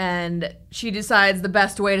point, and she decides the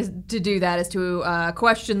best way to do that is to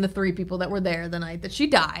question the 3 people that were there the night that she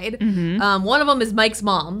died. Mm-hmm. One of them is Mike's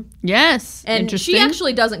mom. Yes. And Interesting. she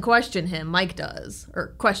actually doesn't question him. Mike does.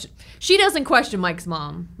 She doesn't question Mike's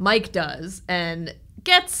mom. Mike does, and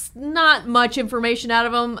gets not much information out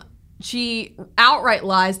of him. She outright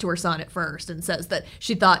lies to her son at first and says that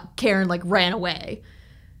she thought Karen ran away.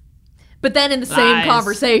 But then in the same Lies.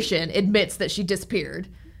 conversation admits that she disappeared.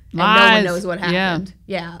 And no Lies. one knows what happened.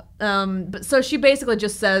 Yeah. But so she basically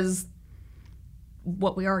just says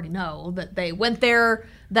what we already know, that they went there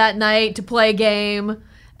that night to play a game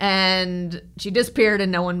and she disappeared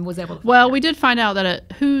and no one was able to Well, find her. we did find out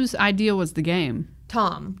that whose idea was the game?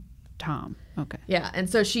 Tom. Okay. Yeah. And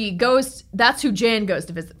so she goes, that's who Jan goes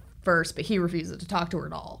to visit first, but he refuses to talk to her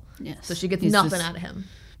at all. Yes. So she gets He's nothing this out of him.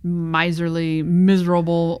 Miserly,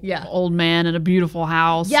 miserable Yeah. old man in a beautiful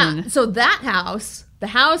house. Yeah. And So that house, the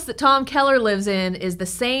house that Tom Keller lives in, is the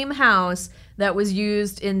same house that was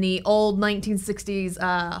used in the old 1960s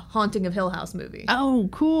Haunting of Hill House movie. oh,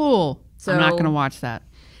 cool. So- I'm not going to watch that.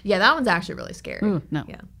 Yeah, that one's actually really scary. Ooh, no.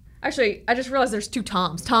 Yeah. Actually, I just realized there's 2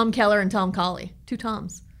 Toms. Tom Keller and Tom Colley. 2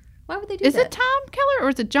 Toms. Why would they do Is that? it Tom Keller or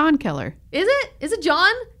is it John Keller? Is it? Is it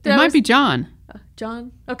John? It might be John.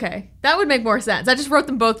 John? Okay. That would make more sense. I just wrote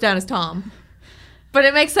them both down as Tom. But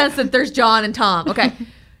it makes sense that there's John and Tom. Okay.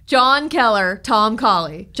 John Keller, Tom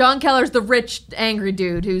Colley. John Keller's the rich, angry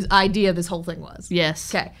dude whose idea this whole thing was.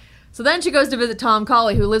 Yes. Okay. So then she goes to visit Tom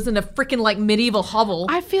Colley, who lives in a freaking medieval hovel.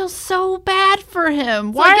 I feel so bad for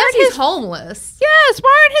him. So I guess he's homeless. Yes,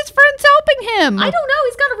 why aren't his friends helping him? I don't know.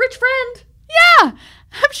 He's got a rich friend. Yeah,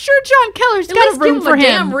 I'm sure John Keller's At got least a room give him for a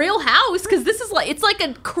damn him. real house, because this is it's like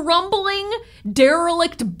a crumbling,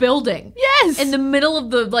 derelict building. Yes. In the middle of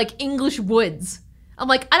the English woods. I'm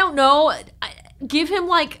like, I don't know. Give him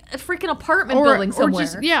a freaking apartment building somewhere.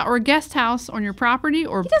 Or a guest house on your property,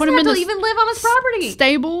 or He put doesn't him have in to even live on his property.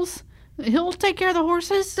 stables. He'll take care of the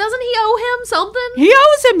horses. Doesn't he owe him something? He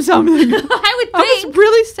owes him something. I would I think. was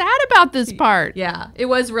really sad about this part. Yeah, it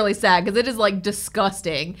was really sad because it is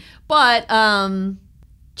disgusting. But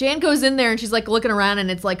Jan goes in there and she's looking around and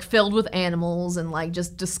it's filled with animals and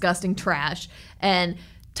just disgusting trash. And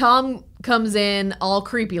Tom comes in all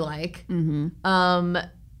creepy Mm-hmm.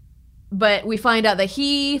 But we find out that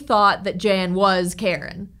he thought that Jan was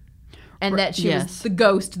Karen and that she was the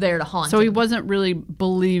ghost there to haunt So him. he wasn't really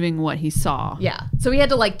believing what he saw. Yeah. So he had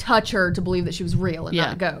to touch her to believe that she was real and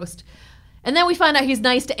not a ghost. And then we find out he's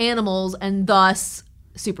nice to animals and thus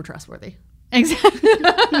super trustworthy. Exactly.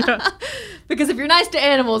 Because if you're nice to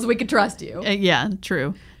animals, we can trust you. Yeah,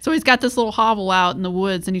 true. So he's got this little hovel out in the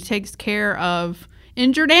woods and he takes care of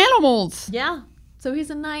injured animals. Yeah. So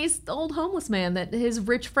he's a nice old homeless man that his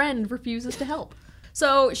rich friend refuses to help.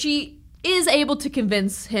 So she is able to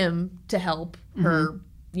convince him to help her,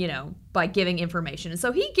 by giving information. And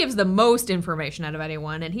so he gives the most information out of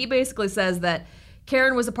anyone. And he basically says that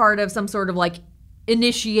Karen was a part of some sort of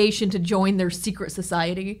initiation to join their secret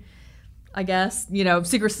society, I guess.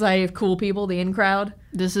 Secret society of cool people, the in crowd.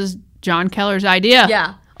 This is John Keller's idea.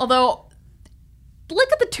 Yeah. Although,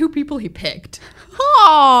 look at the 2 people he picked.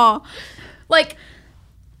 Aww.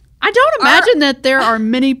 I don't imagine that there are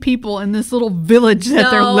many people in this little village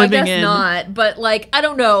that they're living I guess in. not. But I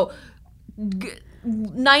don't know.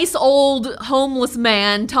 Nice old homeless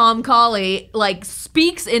man Tom Colley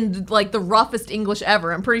speaks in the roughest English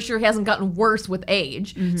ever. I'm pretty sure he hasn't gotten worse with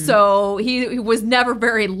age. Mm-hmm. So he was never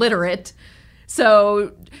very literate.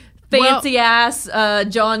 So fancy ass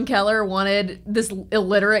John Keller wanted this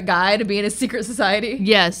illiterate guy to be in a secret society.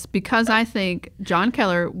 Yes, because I think John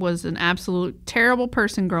Keller was an absolute terrible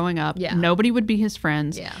person growing up. Yeah. Nobody would be his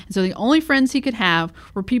friends. Yeah. And so the only friends he could have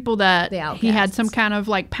were people that The he had outcasts. some kind of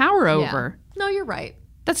like power over. No, you're right.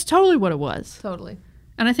 That's totally what it was. Totally.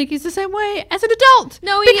 And I think he's the same way as an adult.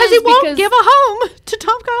 No, he because is, he won't because- give a home to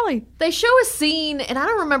Tom Colley. They show a scene, and I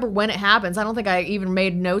don't remember when it happens. I don't think I even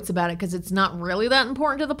made notes about it because it's not really that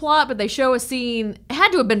important to the plot. But they show a scene. It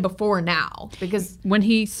had to have been before now because When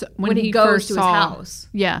he goes first to his saw, house.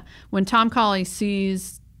 Yeah, when Tom Colley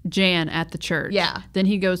sees Jan at the church. Yeah. Then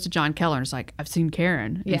he goes to John Keller and is like, "I've seen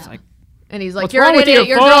Karen." And Yeah. he's like, and he's like, "What's "You're wrong an with idiot. you,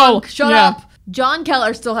 You're fool?" drunk. Shut Yeah. up." John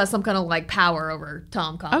Keller still has some kind of like power over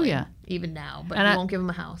Tom Colley. Oh, yeah. even now, but And he I- won't give him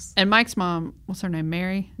a house. and Mike's mom, what's her name,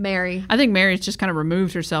 Mary? Mary. I think Mary's just kind of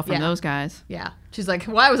removed herself from Yeah. those guys. Yeah. She's like,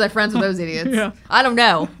 why was I friends with those idiots? Yeah. I don't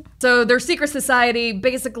know. So their secret society,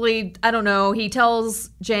 basically, I don't know. He tells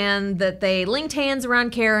Jan that they linked hands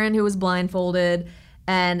around Karen, who was blindfolded,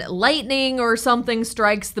 and lightning or something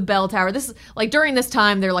strikes the bell tower. This is like during this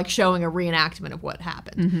time, they're like showing a reenactment of what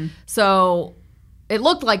happened. So it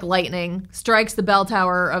looked like lightning strikes the bell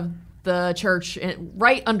tower of the church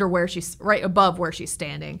right above where she's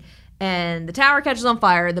standing. And the tower catches on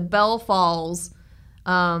fire. The bell falls.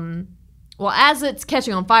 Well, as it's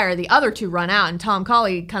catching on fire, the other two run out, and Tom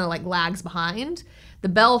Colley kind of like lags behind. The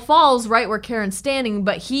bell falls right where Karen's standing,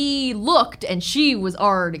 but he looked and she was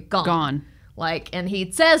already gone. Like, and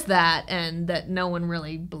he says that, and that no one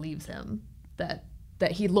really believes him that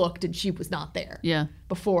he looked and she was not there. Yeah.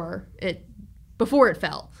 Before it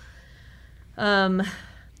fell.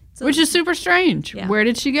 So Which is super strange. Yeah. Where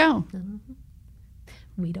did she go?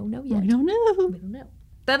 we don't know yet. I don't know. We don't know.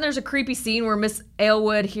 Then there's a creepy scene where Miss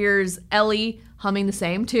Aylwood hears Ellie humming the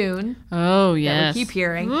same tune Oh, that yes. we keep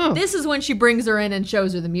hearing. Ugh. This is when she brings her in and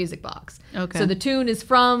shows her the music box. Okay. So the tune is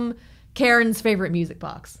from Karen's favorite music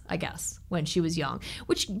box, I guess, when she was young.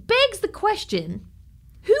 Which begs the question,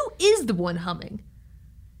 who is the one humming?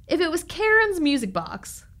 If it was Karen's music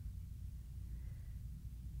box,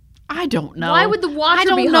 I don't know. why would the watcher I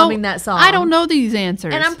don't be know. humming that song? I don't know these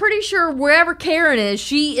answers. And I'm pretty sure wherever Karen is,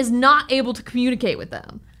 she is not able to communicate with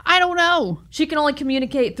them. I don't know. She can only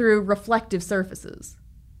communicate through reflective surfaces.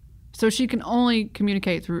 So she can only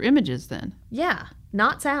communicate through images then. Yeah,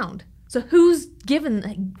 not sound. So who's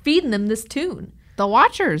feeding them this tune? The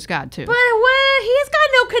Watcher's got to. But he's got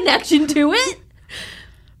no connection to it.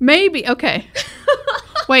 Maybe. Okay.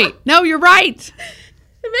 Wait. No, you're right.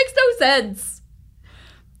 It makes no sense.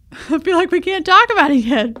 I feel like we can't talk about it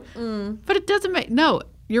yet. Mm. But it doesn't make... No,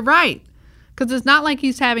 you're right. Because it's not like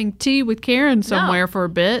he's having tea with Karen somewhere for a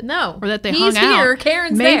bit. No. Or that they He's hung out. here,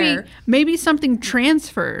 Karen's maybe, there. Maybe something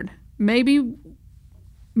transferred. Maybe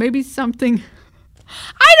something...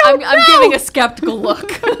 I don't know. I'm giving a skeptical look.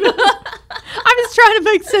 I'm just trying to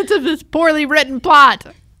make sense of this poorly written plot.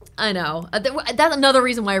 I know. That's another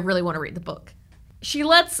reason why I really want to read the book. She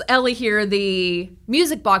lets Ellie hear the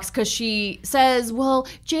music box because she says, well,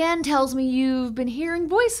 Jan tells me you've been hearing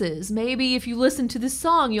voices. Maybe if you listen to this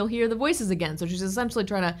song, you'll hear the voices again. So she's essentially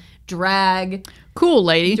trying to drag Cool,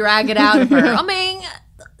 lady. it out of her. I mean,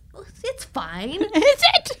 it's fine. Is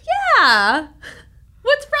it? Yeah.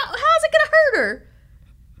 What's wrong? How's it going to hurt her?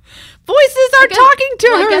 Voices are talking to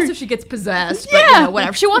Well, her. I guess if she gets possessed, but Yeah.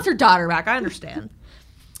 whatever. She wants her daughter back. I understand.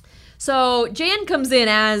 So Jan comes in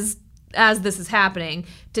as this is happening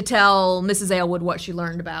to tell Mrs. Aylwood what she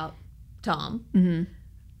learned about Tom.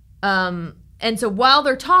 Mm-hmm. And so while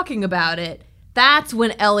they're talking about it, that's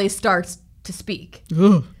when Ellie starts to speak.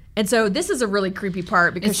 Ugh. And so this is a really creepy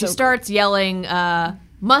part because It's she so- starts yelling,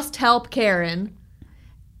 must help Karen.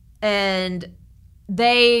 And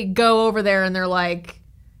they go over there and they're like,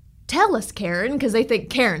 tell us, Karen, because they think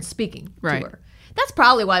Karen's speaking Right. to her. That's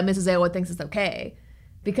probably why Mrs. Aylwood thinks it's okay.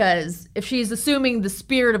 Because if she's assuming the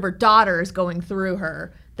spirit of her daughter is going through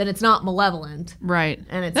her, then it's not malevolent. Right.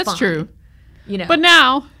 And it's That's fine. true. You know. But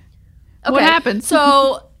now, what Okay, happens?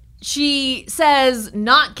 So she says,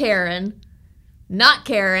 not Karen,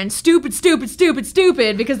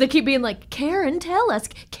 stupid, because they keep being like, Karen, tell us,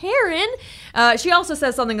 Karen. She also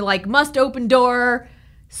says something like, must open door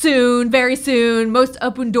soon, very soon, most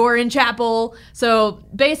open door in chapel. So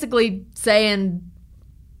basically saying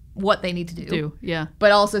what they need to do. Yeah.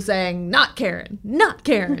 But also saying, not Karen.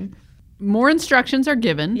 More instructions are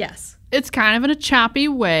given. Yes. It's kind of in a choppy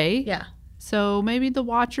way. Yeah. So maybe the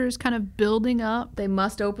Watcher is kind of building up They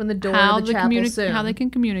must open the door how to the chapel soon. how they can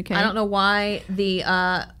communicate. I don't know why the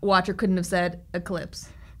Watcher couldn't have said eclipse.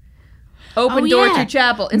 Open door yeah. to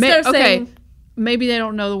chapel. Instead of saying... Maybe they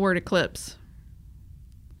don't know the word eclipse.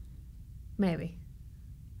 Maybe.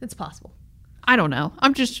 It's possible. I don't know.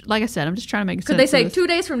 I'm just, like I said, I'm just trying to make sense. Could they say of this. 2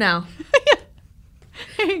 days from now?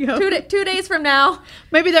 There you go. 2 days from now.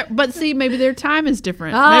 Maybe maybe their time is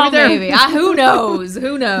different. Oh, maybe. Who knows?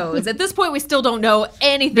 Who knows? At this point, we still don't know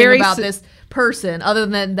anything about this person other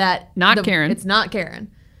than that. Karen. It's not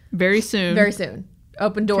Karen. Very soon. Very soon.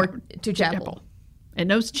 Open door to chapel. It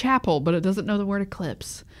knows chapel, but it doesn't know the word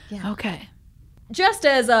eclipse. Yeah. Okay. Just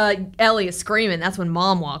as Ellie is screaming, that's when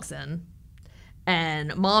Mom walks in.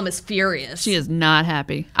 And Mom is furious. She is not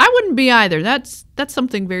happy. I wouldn't be either. That's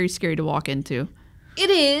something very scary to walk into. It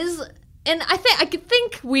is. And I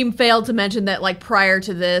think we failed to mention that, like, prior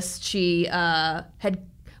to this,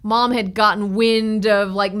 Mom had gotten wind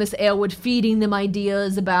of, like, Miss Aylwood feeding them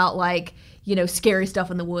ideas about, like, you know, scary stuff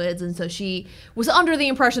in the woods. And so she was under the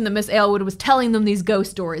impression that Miss Aylwood was telling them these ghost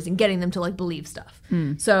stories and getting them to, like, believe stuff.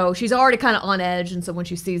 So she's already kind of on edge. And so when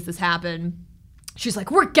she sees this happen, she's like,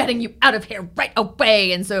 we're getting you out of here right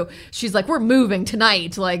away. And so she's like, we're moving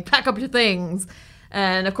tonight. Like, pack up your things.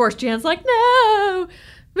 And, of course, Jan's like, no,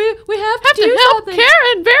 we have to do help something.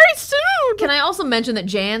 Karen very soon. Can I also mention that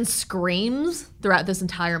Jan screams throughout this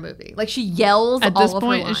entire movie? Like, she yells At all this of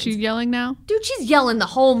point, her lines. is she yelling now? Dude, she's yelling the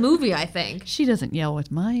whole movie, I think. She doesn't yell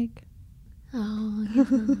with Mike. Oh.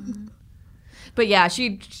 But yeah,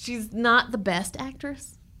 she's not the best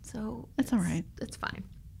actress, so That's all right. it's fine.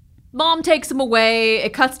 Mom takes him away.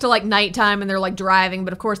 It cuts to, like, nighttime, and they're, like, driving,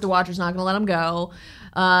 but of course the Watcher's not going to let him go.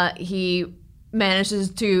 He manages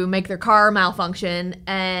to make their car malfunction,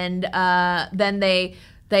 and then they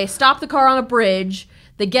stop the car on a bridge.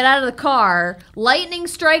 They get out of the car. Lightning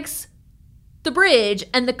strikes the bridge,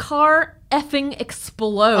 and the car effing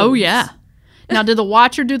explodes. Oh, yeah. Now, did the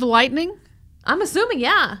Watcher do the lightning? I'm assuming,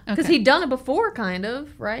 yeah. Because Okay. he'd done it before, kind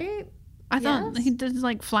of, right? I thought Yes. he did,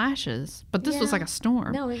 like, flashes, but this was Yeah. like a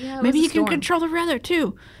storm. No, yeah, it Maybe was he a can storm. control the weather,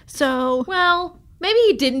 too. So... Well, maybe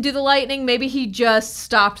he didn't do the lightning. Maybe he just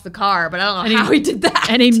stopped the car, but I don't know how he did that.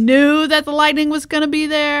 And he knew that the lightning was going to be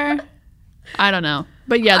there. I don't know.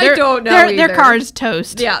 But yeah, I don't know their either. car is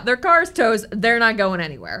toast. Yeah, their car's toast. They're not going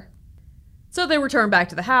anywhere. So they return back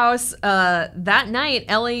to the house. That night,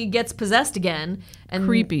 Ellie gets possessed again. And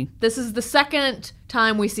Creepy. This is the second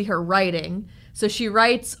time we see her writing. So she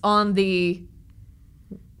writes on the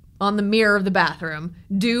mirror of the bathroom,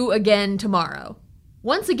 "Do again tomorrow."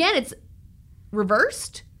 Once again, it's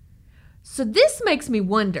reversed. So this makes me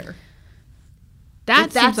wonder. That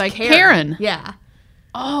if seems that's like Karen. Yeah.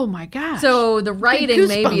 Oh my gosh. So the writing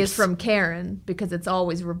maybe is goosebumps. from Karen because it's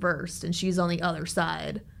always reversed and she's on the other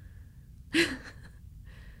side.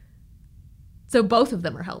 So both of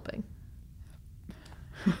them are helping.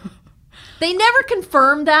 They never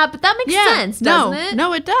confirmed that, but that makes sense, doesn't it?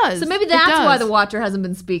 No, it does. So maybe It that's why does. the Watcher hasn't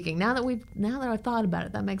been speaking. Now that I thought about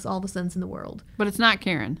it, that makes all the sense in the world. But it's not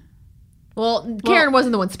Karen. Well, Karen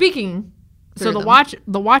wasn't the one speaking. So through the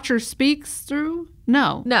them. Watcher speaks through?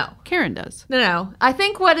 No. No. Karen does. No. I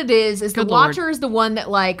think what it is the Good Lord. Watcher is the one that,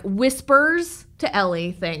 like, whispers to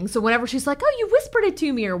Ellie things. So whenever she's like, oh, you whispered it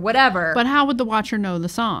to me or whatever. But how would the Watcher know the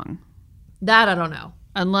song? That I don't know.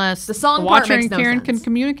 Unless The song the part Watcher makes and no Karen sense. can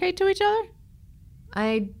communicate to each other?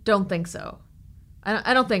 I don't think so.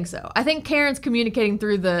 I don't think so. I think Karen's communicating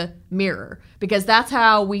through the mirror because that's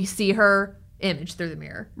how we see her image through the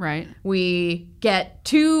mirror. Right. We get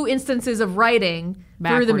 2 instances of writing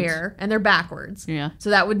through the Backwards. mirror, and they're backwards. Yeah.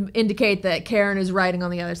 So that would indicate that Karen is writing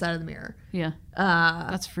on the other side of the mirror. Yeah.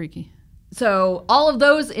 That's freaky. So all of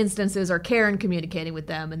those instances are Karen communicating with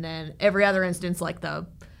them, and then every other instance, like the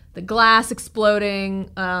glass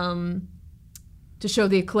exploding to show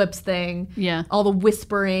the eclipse thing. Yeah. All the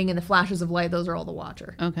whispering and the flashes of light, those are all the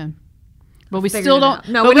Watcher. Okay. But we Figured still it don't. out.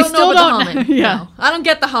 No, but we don't still know about the humming. Yeah. No, I don't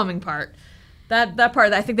get the humming part. That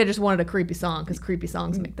part, I think they just wanted a creepy song because creepy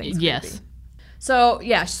songs make things creepy. Yes. So,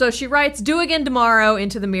 yeah, so she writes, "Do again tomorrow"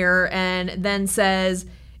 into the mirror and then says,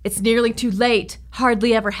 "It's nearly too late.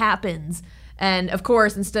 Hardly ever happens." And, of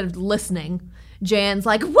course, instead of listening, Jan's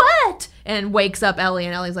like, "What?" and wakes up Ellie,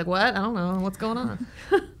 and Ellie's like, "What? I don't know. What's going on?"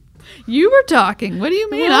 You were talking. What do you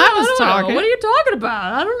mean? Well, I was don't know. talking. What are you talking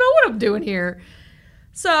about? I don't know what I'm doing here.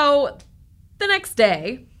 So, the next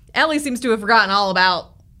day, Ellie seems to have forgotten all about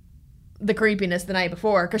the creepiness the night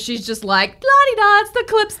before because she's just like, la-di-da, it's the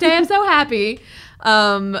eclipse day, I'm so happy.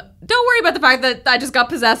 Don't worry about the fact that I just got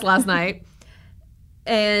possessed last night.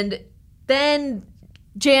 And then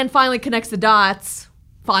Jan finally connects the dots,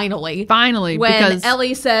 finally, when because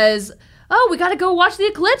Ellie says, "Oh, we gotta go watch the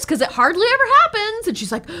eclipse because it hardly ever happens." And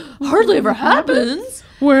she's like, "Hardly ever happens?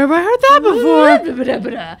 where have I heard that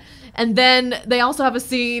before? And then they also have a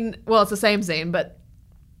scene, well, it's the same scene, but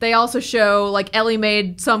They also show, like, Ellie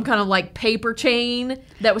made some kind of, like, paper chain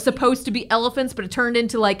that was supposed to be elephants, but it turned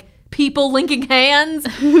into, like, people linking hands.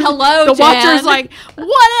 Hello, The Jan. Watcher's like,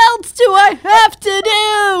 what else do I have to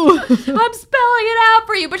do? I'm spelling it out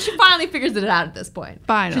for you. But she finally figures it out at this point.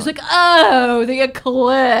 Finally. She's like, oh, the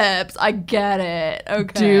eclipse. I get it.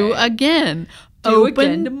 Okay. Do again. Do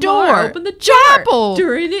Open again door. tomorrow. Open the chapel.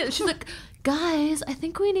 During it. She's like, guys, I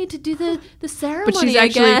think we need to do the ceremony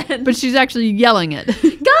But she's actually yelling it. Guys,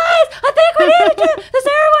 I think we need to do the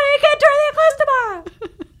ceremony again during the eclipse tomorrow.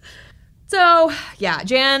 So, yeah,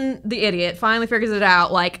 Jan, the idiot, finally figures it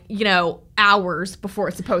out, like, hours before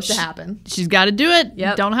it's supposed to happen. She's got to do it.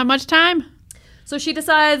 Yep. Don't have much time. So she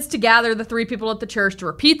decides to gather the 3 people at the church to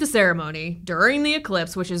repeat the ceremony during the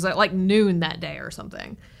eclipse, which is at like noon that day or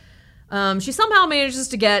something. She somehow manages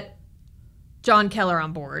to get John Keller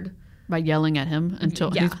on board. By yelling at him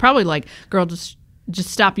until Yeah. he's probably like, girl, just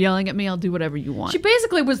stop yelling at me. I'll do whatever you want. She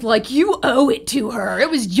basically was like, you owe it to her. It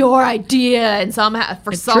was your idea. And somehow,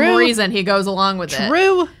 for some true. reason, he goes along with it.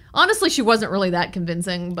 True. Honestly, she wasn't really that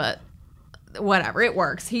convincing, but whatever. It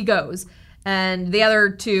works. He goes. And the other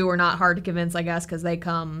 2 are not hard to convince, I guess, because they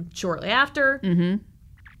come shortly after.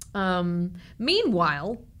 Mm-hmm.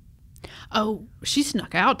 Meanwhile... Oh, she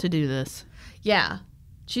snuck out to do this. Yeah.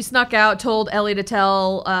 She snuck out, told Ellie to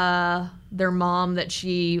tell their mom that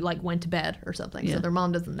she, like, went to bed or something. Yeah. So their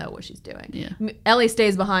mom doesn't know what she's doing. Yeah. Ellie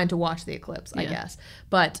stays behind to watch the eclipse, I Yeah. guess.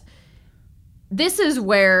 But this is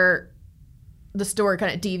where the story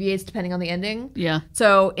kind of deviates depending on the ending. Yeah.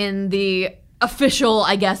 So in the official,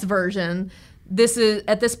 I guess, version, this is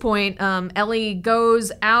at this point, Ellie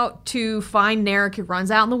goes out to find Narek, who runs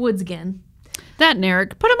out in the woods again. That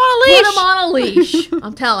Narek, put him on a leash. Put him on a leash.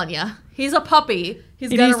 I'm telling you. He's a puppy. He's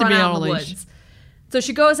He going needs to to run be out on in the a leash. woods. So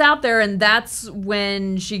she goes out there, and that's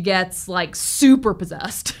when she gets, like, super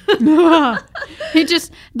possessed. The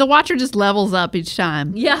Watcher just levels up each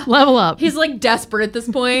time. Yeah. Level up. He's, like, desperate at this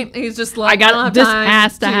point. He's just like, I don't have this time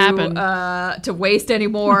has to happen. To waste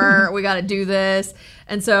anymore. We got to do this.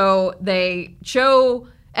 And so they show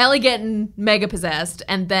Ellie getting mega possessed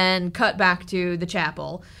and then cut back to the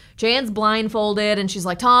chapel. Jan's blindfolded, and she's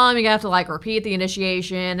like, Tom, you're gonna have to, like, repeat the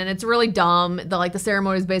initiation, and it's really dumb. The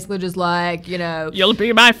ceremony is basically just like, You'll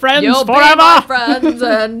be my friends you'll forever. be my friends,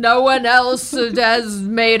 and no one else has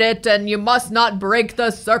made it, and you must not break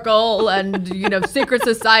the circle, and, secret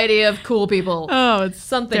society of cool people. Oh, it's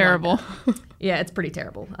Something terrible. like that. Yeah, it's pretty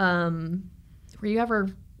terrible. Were you ever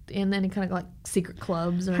in any kind of, like, secret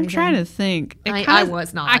clubs or anything? I'm trying to think. I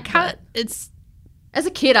was not, but- As a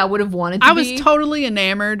kid, I would have wanted to I was be. totally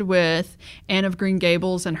enamored with Anne of Green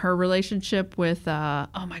Gables and her relationship with, oh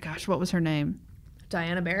my gosh, what was her name?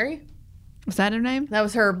 Diana Barry? Was that her name? That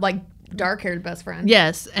was her, like, dark-haired best friend.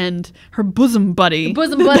 Yes, and her bosom buddy.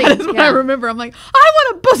 Bosom buddy, That is what yeah. I remember. I'm like, I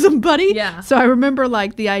want a bosom buddy. Yeah. So I remember,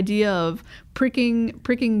 like, the idea of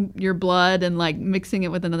pricking your blood and, like, mixing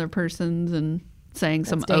it with another person's and saying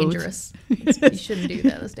some It's oath. dangerous. You shouldn't do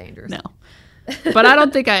that. It's dangerous. No. But I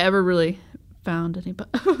don't think I ever really found anybody.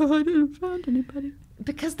 I didn't find anybody.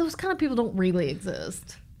 Because those kind of people don't really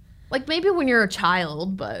exist. Like, maybe when you're a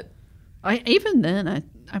child, but... Even then,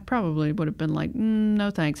 I probably would have been like,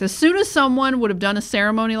 no thanks. As soon as someone would have done a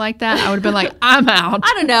ceremony like that, I would have been like, I'm out.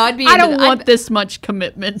 I don't know. I don't want this much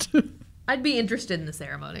commitment. I'd be interested in the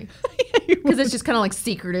ceremony. Because it's just kind of, like,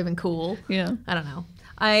 secretive and cool. Yeah. I don't know.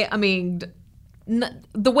 I mean,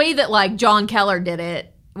 the way that, like, John Keller did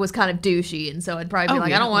it was kind of douchey, and so I'd probably be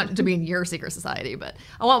like, yeah. I don't want to be in your secret society, but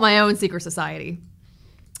I want my own secret society.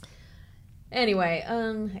 Anyway,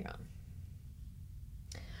 hang on.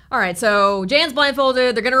 All right, so Jan's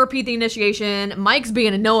blindfolded. They're going to repeat the initiation. Mike's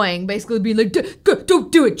being annoying, basically being like,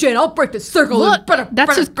 don't do it, Jan. I'll break the circle. Look,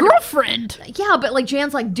 that's his girlfriend. Yeah, but, like,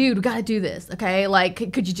 Jan's like, dude, we got to do this, okay?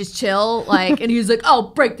 Like, could you just chill? Like, and he's like,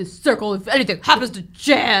 I'll break the circle if anything happens to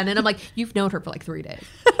Jan. And I'm like, you've known her for, like, 3 days.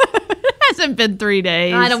 It hasn't been 3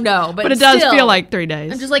 days. I don't know, but it does still, feel like 3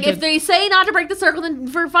 days. I'm just like, if they say not to break the circle, then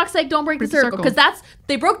for fuck's sake, don't break the circle. circle. Because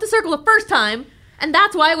they broke the circle the first time, and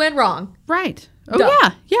that's why it went wrong. Right. Oh,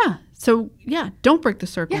 Duh. yeah. So, yeah, don't break the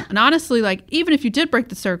circle. Yeah. And honestly, like, even if you did break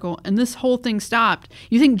the circle and this whole thing stopped,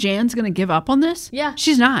 you think Jan's going to give up on this? Yeah.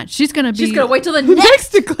 She's not. She's going to be... She's going to wait till the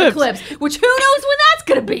next eclipse. which who knows when that's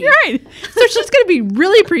going to be. Right. So she's going to be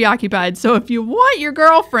really preoccupied. So if you want your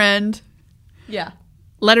girlfriend, Yeah.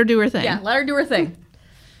 let her do her thing. Yeah, let her do her thing.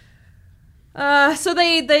 So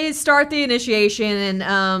they start the initiation,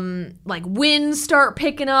 and like winds start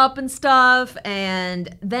picking up and stuff,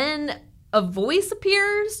 and then a voice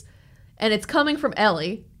appears, and it's coming from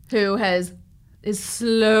Ellie, who is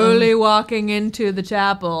slowly walking into the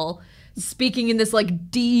chapel, speaking in this like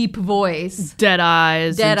deep voice. Dead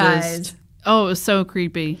eyes. Dead and eyes. Oh, it was so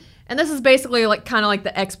creepy. And this is basically like kind of like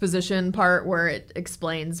the exposition part where it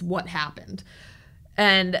explains what happened.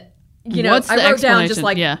 And, you know, What's the I wrote down just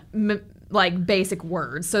explanation? like like basic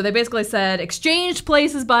words. So they basically said exchanged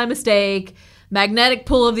places by mistake, magnetic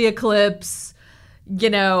pull of the eclipse, you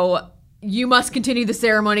know, you must continue the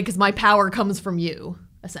ceremony because my power comes from you,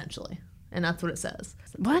 essentially. And that's what it says.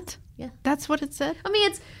 What? Yeah. That's what it said? I mean,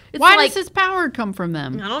 it's Why like, does his power come from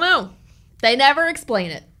them? I don't know. They never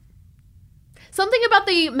explain it. Something about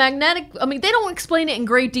the magnetic, I mean, they don't explain it in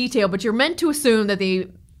great detail, but you're meant to assume that the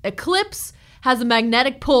eclipse has a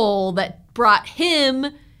magnetic pull that brought him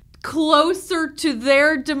closer to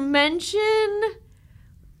their dimension,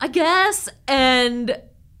 I guess. And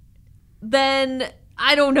then,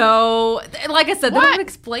 I don't know. Like I said, they don't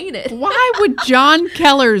explain it. Why would John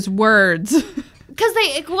Keller's words Because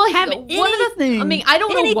they have one anything? I mean, I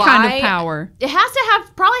don't any know why. kind of power. It has to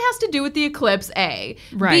have probably has to do with the eclipse. A.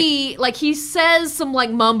 Right. B. Like he says some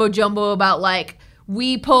like mumbo jumbo about like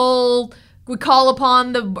we call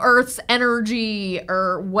upon the Earth's energy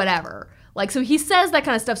or whatever. Like so he says that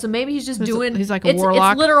kind of stuff. So maybe he's just doing. He's like a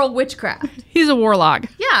warlock? It's literal witchcraft. He's a warlock.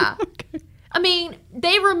 Yeah. I mean,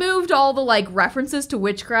 they removed all the like references to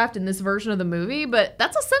witchcraft in this version of the movie, but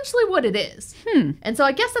that's essentially what it is. And so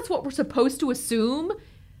I guess that's what we're supposed to assume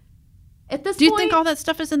at this point. Do you think all that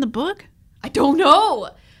stuff is in the book? I don't know.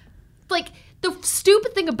 Like, the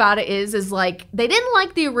stupid thing about it is like, they didn't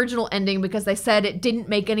like the original ending because they said it didn't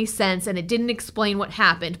make any sense and it didn't explain what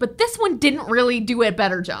happened. But this one didn't really do a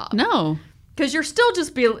better job. No. Because you're still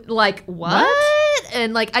just be like, what?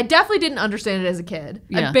 And like, I definitely didn't understand it as a kid.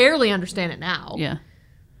 Yeah. I barely understand it now. Yeah.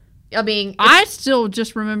 I mean, I still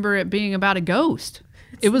just remember it being about a ghost.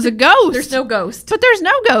 It was a ghost. there's no ghost. But there's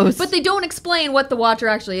no ghost. But they don't explain what the Watcher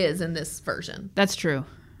actually is in this version. That's true.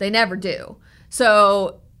 They never do.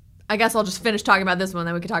 So I guess I'll just finish talking about this one,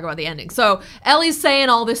 then we can talk about the ending. So Ellie's saying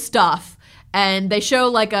all this stuff, and they show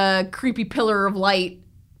like a creepy pillar of light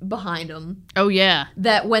behind them Oh, yeah.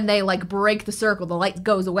 that when they like break the circle, the light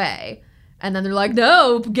goes away. And then they're like,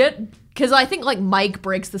 no, because I think like Mike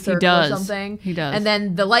breaks the circle or something. He does. And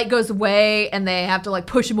then the light goes away and they have to like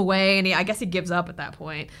push him away. And I guess he gives up at that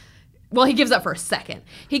point. Well, he gives up for a second.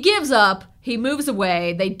 He gives up, he moves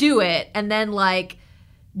away, they do it. And then like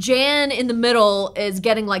Jan in the middle is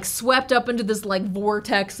getting like swept up into this like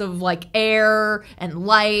vortex of like air and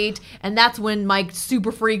light. And that's when Mike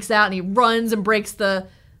super freaks out and he runs and breaks the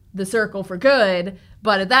circle for good.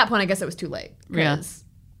 But at that point, I guess it was too late. Yeah. Because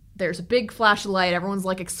there's a big flash of light, everyone's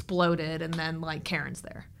like exploded, and then like Karen's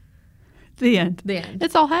there. The end. The end.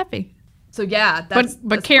 It's all happy. So yeah, But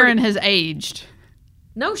that's Karen pretty- has aged.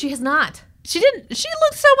 No, she has not. She didn't. She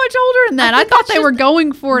looked so much older in that. I think thought that's they just- were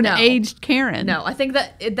going for an No. aged Karen. No, I think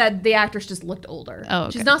that the actress just looked older. Oh,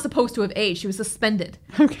 okay. She's not supposed to have aged. She was suspended.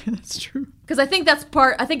 Okay, that's true. Because I think that's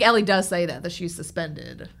part. I think Ellie does say that she's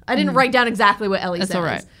suspended. I didn't write down exactly what Ellie That's says. all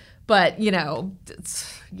right. But you know,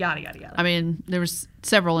 it's yada yada yada. I mean, there was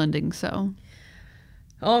several endings, so.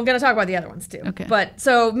 Oh, I'm gonna talk about the other ones too. Okay. But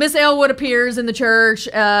so Miss Aylwood appears in the church.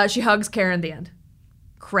 She hugs Karen at the end.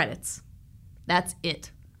 Credits. That's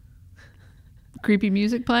it. Creepy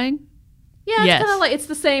music playing? Yeah, Yes. it's kind of like it's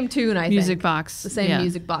the same tune. I Music think. box. The same Yeah.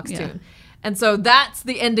 music box Yeah. tune. And so that's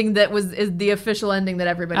the ending that is the official ending that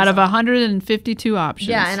everybody Out of saw. 152 options.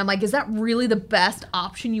 Yeah, and I'm like, is that really the best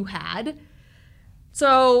option you had?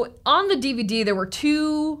 So on the DVD, there were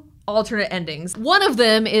two alternate endings. One of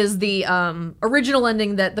them is the original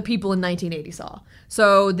ending that the people in 1980 saw.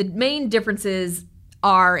 So the main differences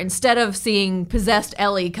are instead of seeing possessed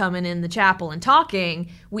Ellie coming in the chapel and talking,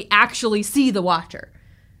 we actually see the Watcher.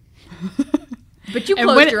 But you And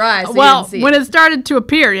closed your eyes, so well, you didn't see when it. it started to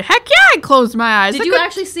appear, heck yeah, I closed my eyes. Did I you couldn't-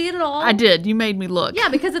 actually see it at all? I did. You made me look. Yeah,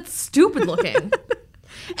 because it's stupid looking.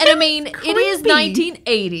 And I mean, it is creepy.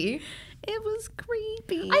 1980. It was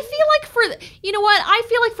creepy. I feel like you know what? I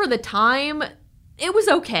feel like for the time, it was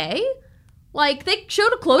okay. Like, they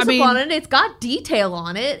showed a close-up I mean- on it. It's got detail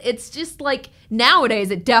on it. It's just like,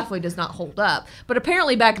 nowadays, it definitely does not hold up. But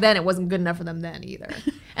apparently back then, it wasn't good enough for them then either.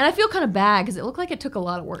 And I feel kind of bad because it looked like it took a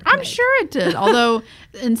lot of work to I'm make. sure it did. Although,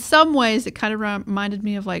 in some ways, it kind of reminded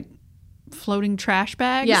me of like floating trash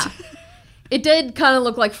bags. Yeah. It did kind of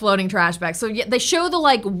look like floating trash bags. So yeah, they show the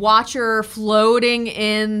like Watcher floating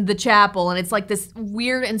in the chapel, and it's like this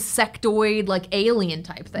weird insectoid, like alien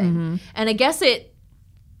type thing. And I guess it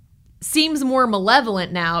seems more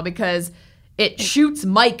malevolent now because it shoots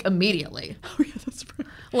Mike immediately. Oh, yeah, that's right.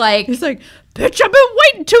 Like, He's like, bitch, I've been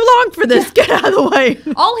waiting too long for this. Get out of the way.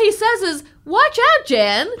 all he says is, "Watch out,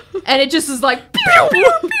 Jan," and it just is like, pew,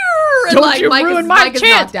 pew, pew. And Don't like you Mike ruin is, my Mike is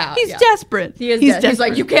chance. knocked out. He's Yeah. desperate. He is He's desperate. He's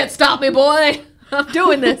like, you can't stop me, boy. I'm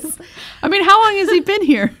doing this. I mean, how long has he been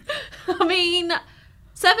here? I mean,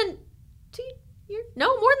 17 years? No,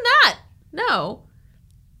 more than that. No.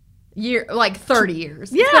 Like 30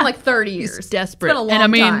 years. Yeah. It's been like 30 years. He's desperate. It's been a long and I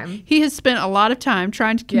mean, time. he has spent a lot of time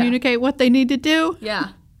trying to communicate what they need to do. Yeah.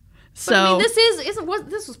 So But I mean,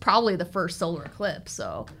 this was probably the first solar eclipse,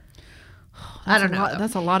 so I don't know.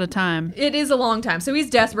 That's a lot of time. It is a long time. So he's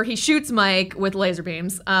desperate. He shoots Mike with laser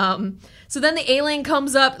beams. So then the alien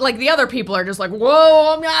comes up. Like the other people are just like,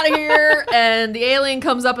 "Whoa, I'm out of here!" And the alien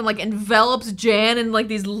comes up and like envelops Jan in like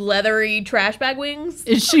these leathery trash bag wings.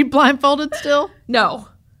 Is she blindfolded still? No,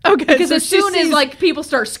 Okay. because so as she soon as sees- like people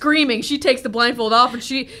start screaming, she takes the blindfold off and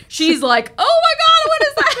she's like, "Oh my god, what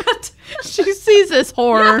is that?" she sees this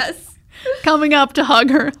horror Yes. coming up to hug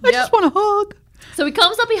her. I Yep. just want to hug. So he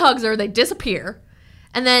comes up, he hugs her, they disappear.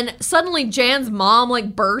 And then suddenly Jan's mom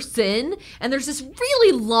like bursts in, and there's this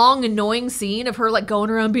really long, annoying scene of her like going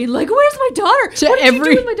around being like, "Where's my daughter? To What did you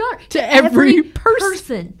every- do with my daughter?" to every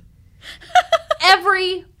person.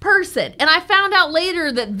 Every person. And I found out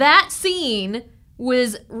later that scene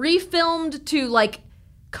was refilmed to like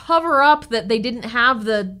cover up that they didn't have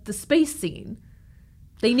the space scene.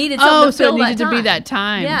 They needed something Oh, to so fill it needed that to be time. that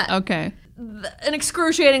time. Yeah. Okay. An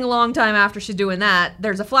excruciating long time after she's doing that,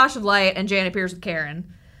 there's a flash of light and Jan appears with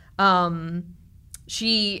Karen.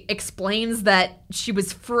 She explains that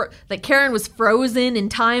that Karen was frozen in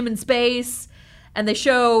time and space, and they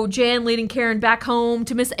show Jan leading Karen back home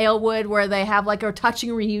to Miss Aylwood, where they have like a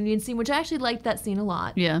touching reunion scene, which I actually liked that scene a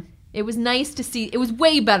lot. Yeah. It was nice to see. It was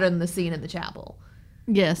way better than the scene in the chapel.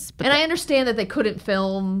 Yes. But And I understand that they couldn't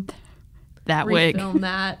film that wig. refilm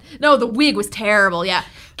that. No, the wig was terrible. Yeah,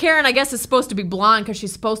 Karen, I guess, is supposed to be blonde because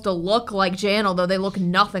she's supposed to look like Jan, although they look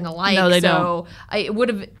nothing alike. No, they so I would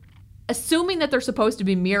have, assuming that they're supposed to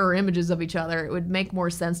be mirror images of each other, it would make more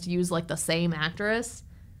sense to use like the same actress.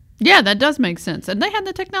 Yeah, that does make sense. And they had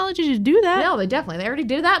the technology to do that. No, they already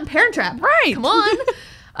did that in Parent Trap. Right. Come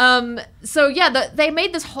on. So yeah, they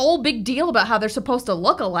made this whole big deal about how they're supposed to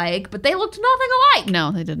look alike, but they looked nothing alike.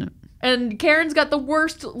 No, they didn't. And Karen's got the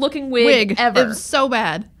worst looking wig ever. It was so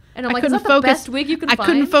bad. And I'm like, is that the best wig you can find? I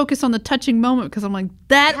couldn't focus on the touching moment because I'm like,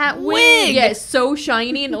 that wig. Yeah, it's so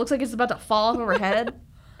shiny and it looks like it's about to fall off of her head.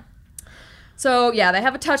 So yeah, they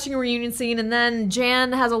have a touching reunion scene, and then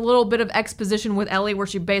Jan has a little bit of exposition with Ellie where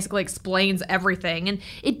she basically explains everything. And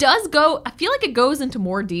it does go, I feel like it goes into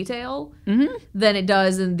more detail than it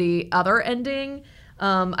does in the other ending.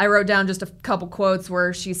 I wrote down just a couple quotes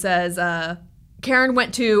where she says, Karen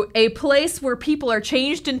went to a place where people are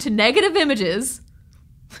changed into negative images,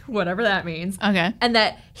 whatever that means. Okay. And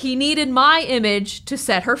that he needed my image to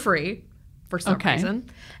set her free for some reason.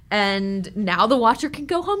 And now the Watcher can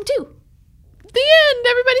go home too. The end.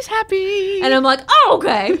 Everybody's happy. And I'm like, oh,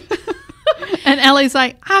 okay. And Ellie's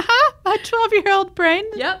like, haha, my 12-year-old brain.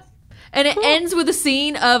 Yep. And it ends with a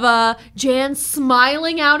scene of Jan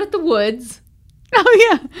smiling out at the woods.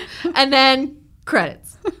 Oh, yeah. And then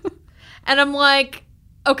credits. And I'm like,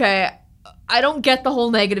 okay, I don't get the whole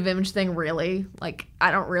negative image thing, really. Like,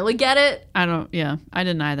 I don't really get it. I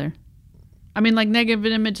didn't either. I mean, like negative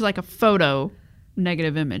image, like a photo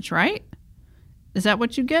negative image, right? Is that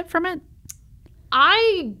what you get from it?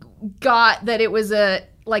 I got that it was an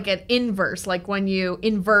inverse, like when you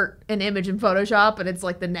invert an image in Photoshop and it's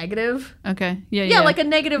like the negative. Okay. Yeah, Yeah, like a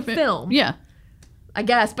negative film. Yeah. I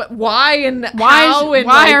guess, but why and how and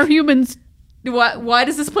why like, are humans... why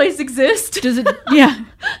does this place exist? Does it... Yeah.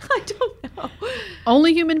 I don't know.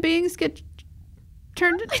 Only human beings get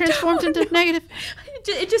transformed into negative...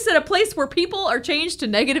 It just said a place where people are changed to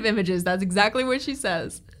negative images. That's exactly what she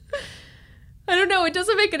says. I don't know. It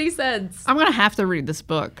doesn't make any sense. I'm going to have to read this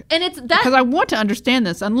book. And it's that... Because I want to understand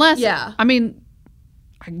this, unless... Yeah. I mean,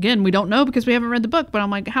 again, we don't know because we haven't read the book, but I'm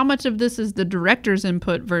like, how much of this is the director's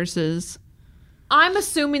input versus... I'm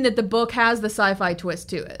assuming that the book has the sci-fi twist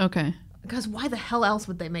to it. Okay. Because why the hell else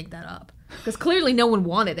would they make that up? Because clearly no one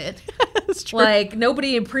wanted it. That's true. Like,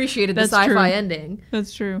 nobody appreciated the That's sci-fi true. ending.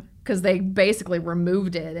 That's true. Because they basically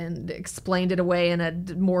removed it and explained it away in a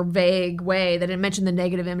more vague way. They didn't mention the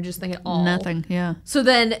negative images thing at all. Nothing, yeah. So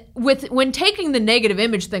then, when taking the negative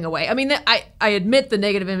image thing away, I mean, I admit the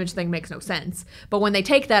negative image thing makes no sense. But when they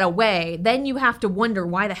take that away, then you have to wonder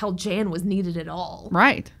why the hell Jan was needed at all.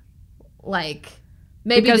 Right. Like,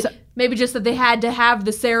 maybe maybe just that they had to have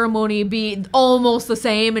the ceremony be almost the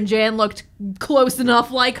same, and Jan looked close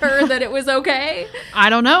enough like her that it was okay. I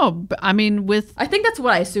don't know. But, I mean, I think that's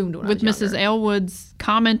what I assumed when with I was Mrs. younger. Aylwood's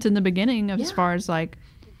comment in the beginning as far as like,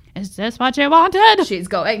 is this what you wanted? She's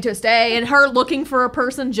going to stay, and her looking for a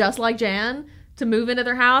person just like Jan, to move into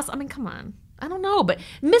their house. I mean, come on. I don't know, but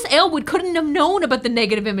Miss Aylwood couldn't have known about the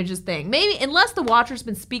negative images thing. Maybe, unless the Watcher's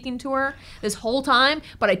been speaking to her this whole time,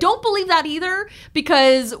 but I don't believe that either,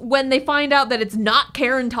 because when they find out that it's not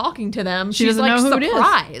Karen talking to them, she's like know who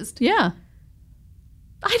surprised. Yeah.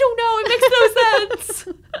 I don't know, it makes no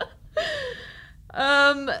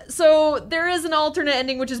sense. So there is an alternate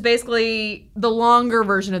ending, which is basically the longer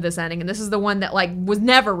version of this ending, and this is the one that like was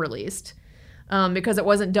never released because it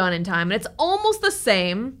wasn't done in time, and it's almost the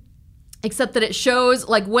same. Except that it shows,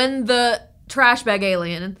 like, when the trash bag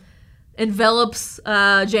alien envelops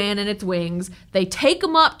Jan in its wings, they take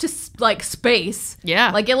him up to, like, space.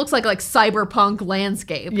 Yeah. Like, it looks like cyberpunk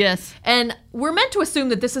landscape. Yes. And we're meant to assume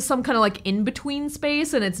that this is some kind of, like, in-between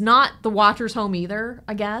space, and it's not the Watcher's home either,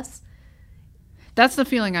 I guess. That's the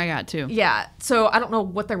feeling I got, too. Yeah. So I don't know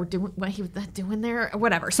what they were doing, what he was doing there, or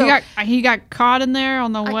whatever. So he got caught in there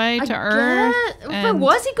on the way to Earth. But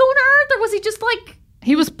was he going to Earth, or was he just, like...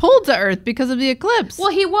 He was pulled to Earth because of the eclipse. Well,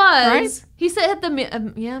 he was. Right? He said at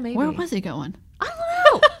the... yeah, maybe. Where was he going? I don't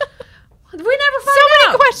know. We never find out. So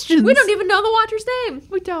many questions. We don't even know the Watcher's name.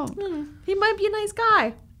 We don't. He might be a nice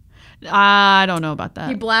guy. I don't know about that.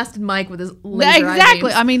 He blasted Mike with his laser eye Exactly.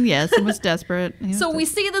 beams. I mean, yes, he was desperate. So we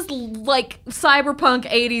see this like cyberpunk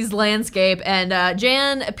 80s landscape, and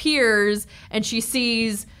Jan appears and she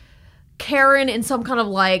sees Karen in some kind of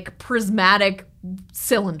like prismatic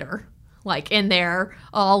cylinder, like in there,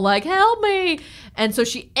 all like, help me. And so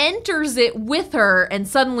she enters it with her, and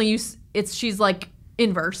suddenly she's like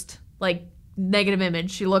inversed, like negative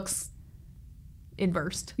image. She looks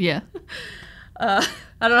inversed. Yeah. I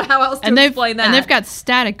don't know how else to explain that. And they've got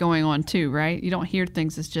static going on too, right? You don't hear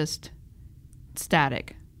things, it's just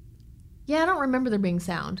static. Yeah, I don't remember there being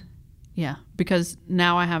sound. Yeah, because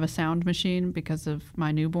now I have a sound machine because of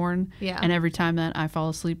my newborn. Yeah. And every time that I fall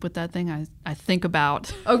asleep with that thing, I think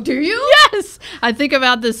about... Oh, do you? Yes! I think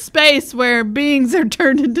about this space where beings are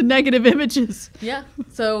turned into negative images. Yeah.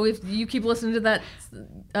 So if you keep listening to that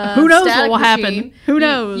who knows what static will machine, happen? Who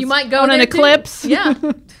knows? You might go on there an eclipse. Too. Yeah.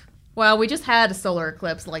 Well, we just had a solar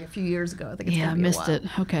eclipse like a few years ago. I think it's Yeah, I gonna be missed a while.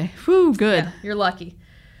 it. Okay. Whew, good. Yeah, you're lucky.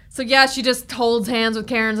 So yeah, she just holds hands with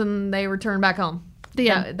Karen's and they return back home.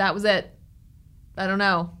 That was it. I don't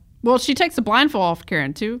know. Well, she takes the blindfold off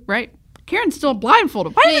Karen too, right? Karen's still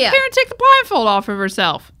blindfolded. Why didn't Yeah. Karen take the blindfold off of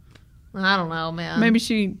herself? I don't know, man. Maybe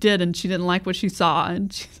she did and she didn't like what she saw.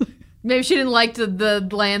 And she's like, Maybe she didn't like the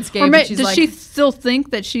landscape. or and she's does like, she still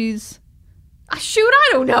think that she's... shoot, I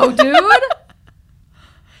don't know, dude.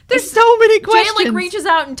 There's so many questions. Jan like reaches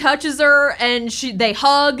out and touches her, and they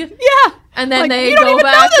hug. Yeah. And then Like, they you don't go even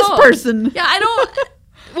back know this home. person. Yeah, I don't.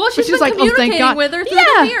 Well, she's she's been like, oh, thank communicating God. with her through Yeah.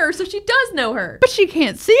 the mirror, so she does know her. But she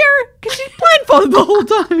can't see her because she's blindfolded the whole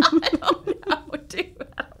time. I don't know, dude.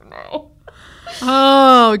 I don't know.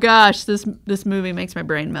 Oh gosh, this movie makes my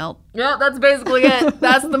brain melt. Yeah, that's basically it.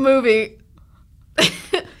 That's the movie.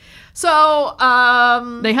 So,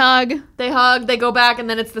 They hug. they go back, and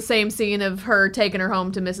then it's the same scene of her taking her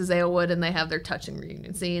home to Mrs. Aylwood, and they have their touching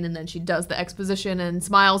reunion scene, and then she does the exposition and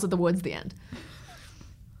smiles at the woods at the end.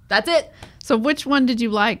 That's it. So which one did you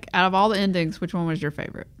like out of all the endings? Which one was your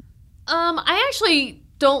favorite? I actually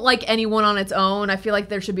don't like any one on its own. I feel like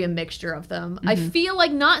there should be a mixture of them. I feel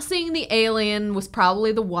like not seeing the alien was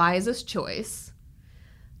probably the wisest choice.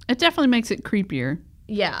 It definitely makes it creepier.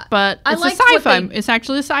 Yeah. But I it's a liked what sci-fi. they- It's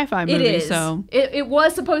actually a sci-fi movie. It is. So It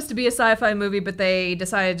was supposed to be a sci-fi movie, but they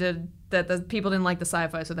decided that the people didn't like the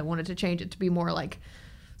sci-fi, so they wanted to change it to be more like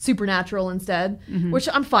supernatural instead, which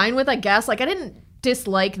I'm fine with, I guess. Like, I didn't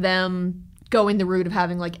dislike them going the route of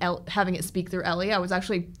having like having it speak through Ellie. I was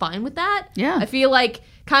actually fine with that. Yeah. I feel like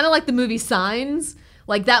kind of like the movie Signs.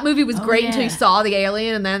 Like, that movie was great until you yeah. saw the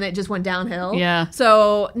alien, and then it just went downhill. Yeah.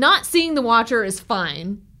 So not seeing the Watcher is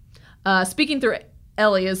fine. Speaking through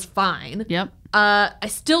Ellie is fine. yep, I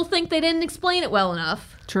still think they didn't explain it well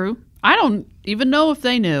enough. true. I don't even know if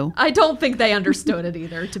they knew. I don't think they understood it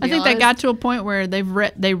either, to be I think honest. they got to a point where they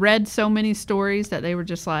read so many stories that they were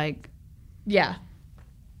just like, Yeah.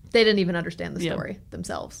 They didn't even understand the Yeah. story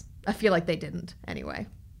themselves. I feel like they didn't anyway.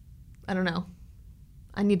 I don't know.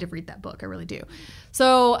 I need to read that book. I really do.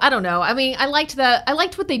 So, I don't know. I mean, I liked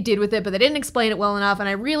what they did with it, but they didn't explain it well enough. And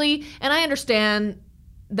I understand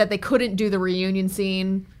that they couldn't do the reunion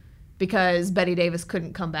scene because Betty Davis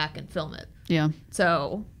couldn't come back and film it. yeah,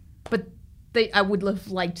 So, but I would have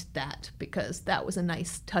liked that because that was a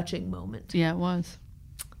nice, touching moment. yeah, it was.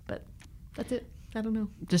 But that's it. I don't know.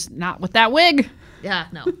 Just not with that wig. Yeah,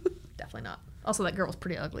 no, definitely not. Also, that girl was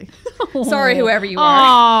pretty ugly. Sorry, whoever you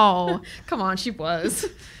are. Oh, Come on, she was.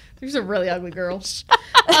 She was a really ugly girl.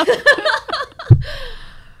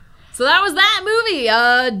 So So that was that movie.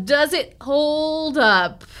 Does it hold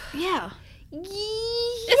up? Yeah. Yes.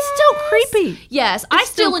 It's still creepy. Yes, I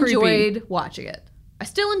still still creepy. enjoyed watching it. I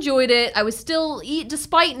still enjoyed it. I was still,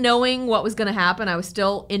 despite knowing what was going to happen, I was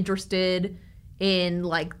still interested in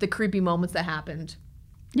like the creepy moments that happened.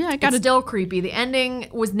 Yeah, It's still creepy. The ending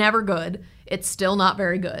was never good. It's still not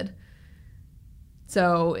very good.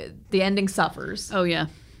 So the ending suffers. Oh yeah.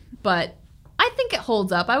 But I think it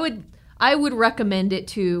holds up. I would recommend it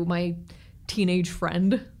to my teenage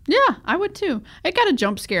friend. Yeah, I would too. It got a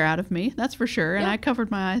jump scare out of me, that's for sure. And Yeah. I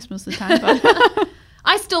covered my eyes most of the time. But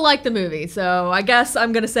I still like the movie, so I guess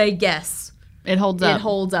I'm going to say yes. it holds up. It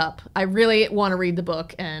holds up. I really want to read the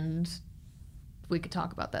book, and we could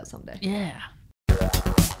talk about that someday. Yeah.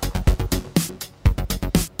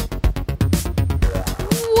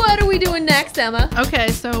 What are we doing next, Emma? Okay,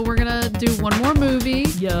 so we're gonna do one more movie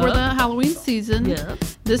Yeah. for the Halloween season. Yeah.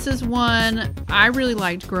 This is one I really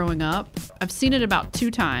liked growing up. I've seen it about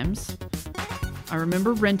 2 times. I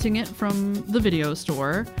remember renting it from the video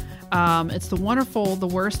store. It's The Wonderful, The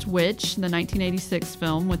Worst Witch, the 1986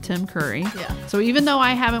 film with Tim Curry. Yeah. So even though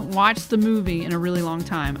I haven't watched the movie in a really long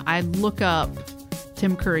time, I look up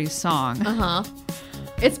Tim Curry's song Uh-huh.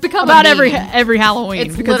 It's become about a meme. every Halloween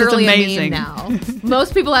It's because literally it's amazing. a meme now.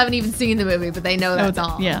 Most people haven't even seen the movie, but they know that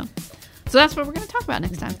song. Yeah. So that's what we're going to talk about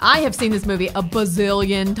next time. I have seen this movie a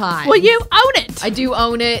bazillion times. Well, you own it. I do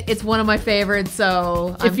own it. It's one of my favorites,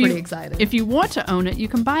 so I'm pretty excited. If you want to own it, you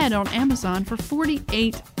can buy it on Amazon for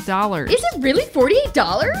 $48. Is it really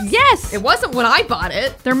 $48? Yes. It wasn't when I bought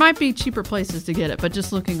it. There might be cheaper places to get it, but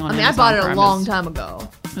just looking on I mean, Amazon I bought it a Prime long is- time ago.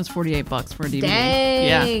 It was $48 for a DVD.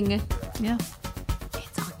 Dang. Yeah.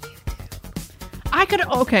 It's on YouTube.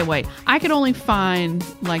 I could only find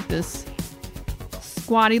like this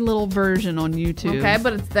squatty little version on YouTube. Okay,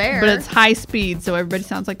 but it's there. But it's high speed, so everybody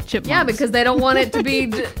sounds like chipmunks. yeah, because they don't want it to be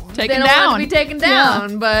Taken Want down. it to be taken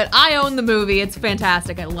down. But I own the movie. It's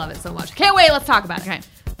fantastic. I love it so much. Can't wait. Let's talk about it. Okay.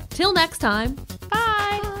 Till next time.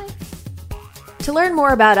 Bye. To learn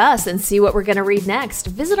more about us and see what we're going to read next,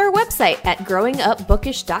 visit our website at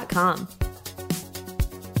growingupbookish.com.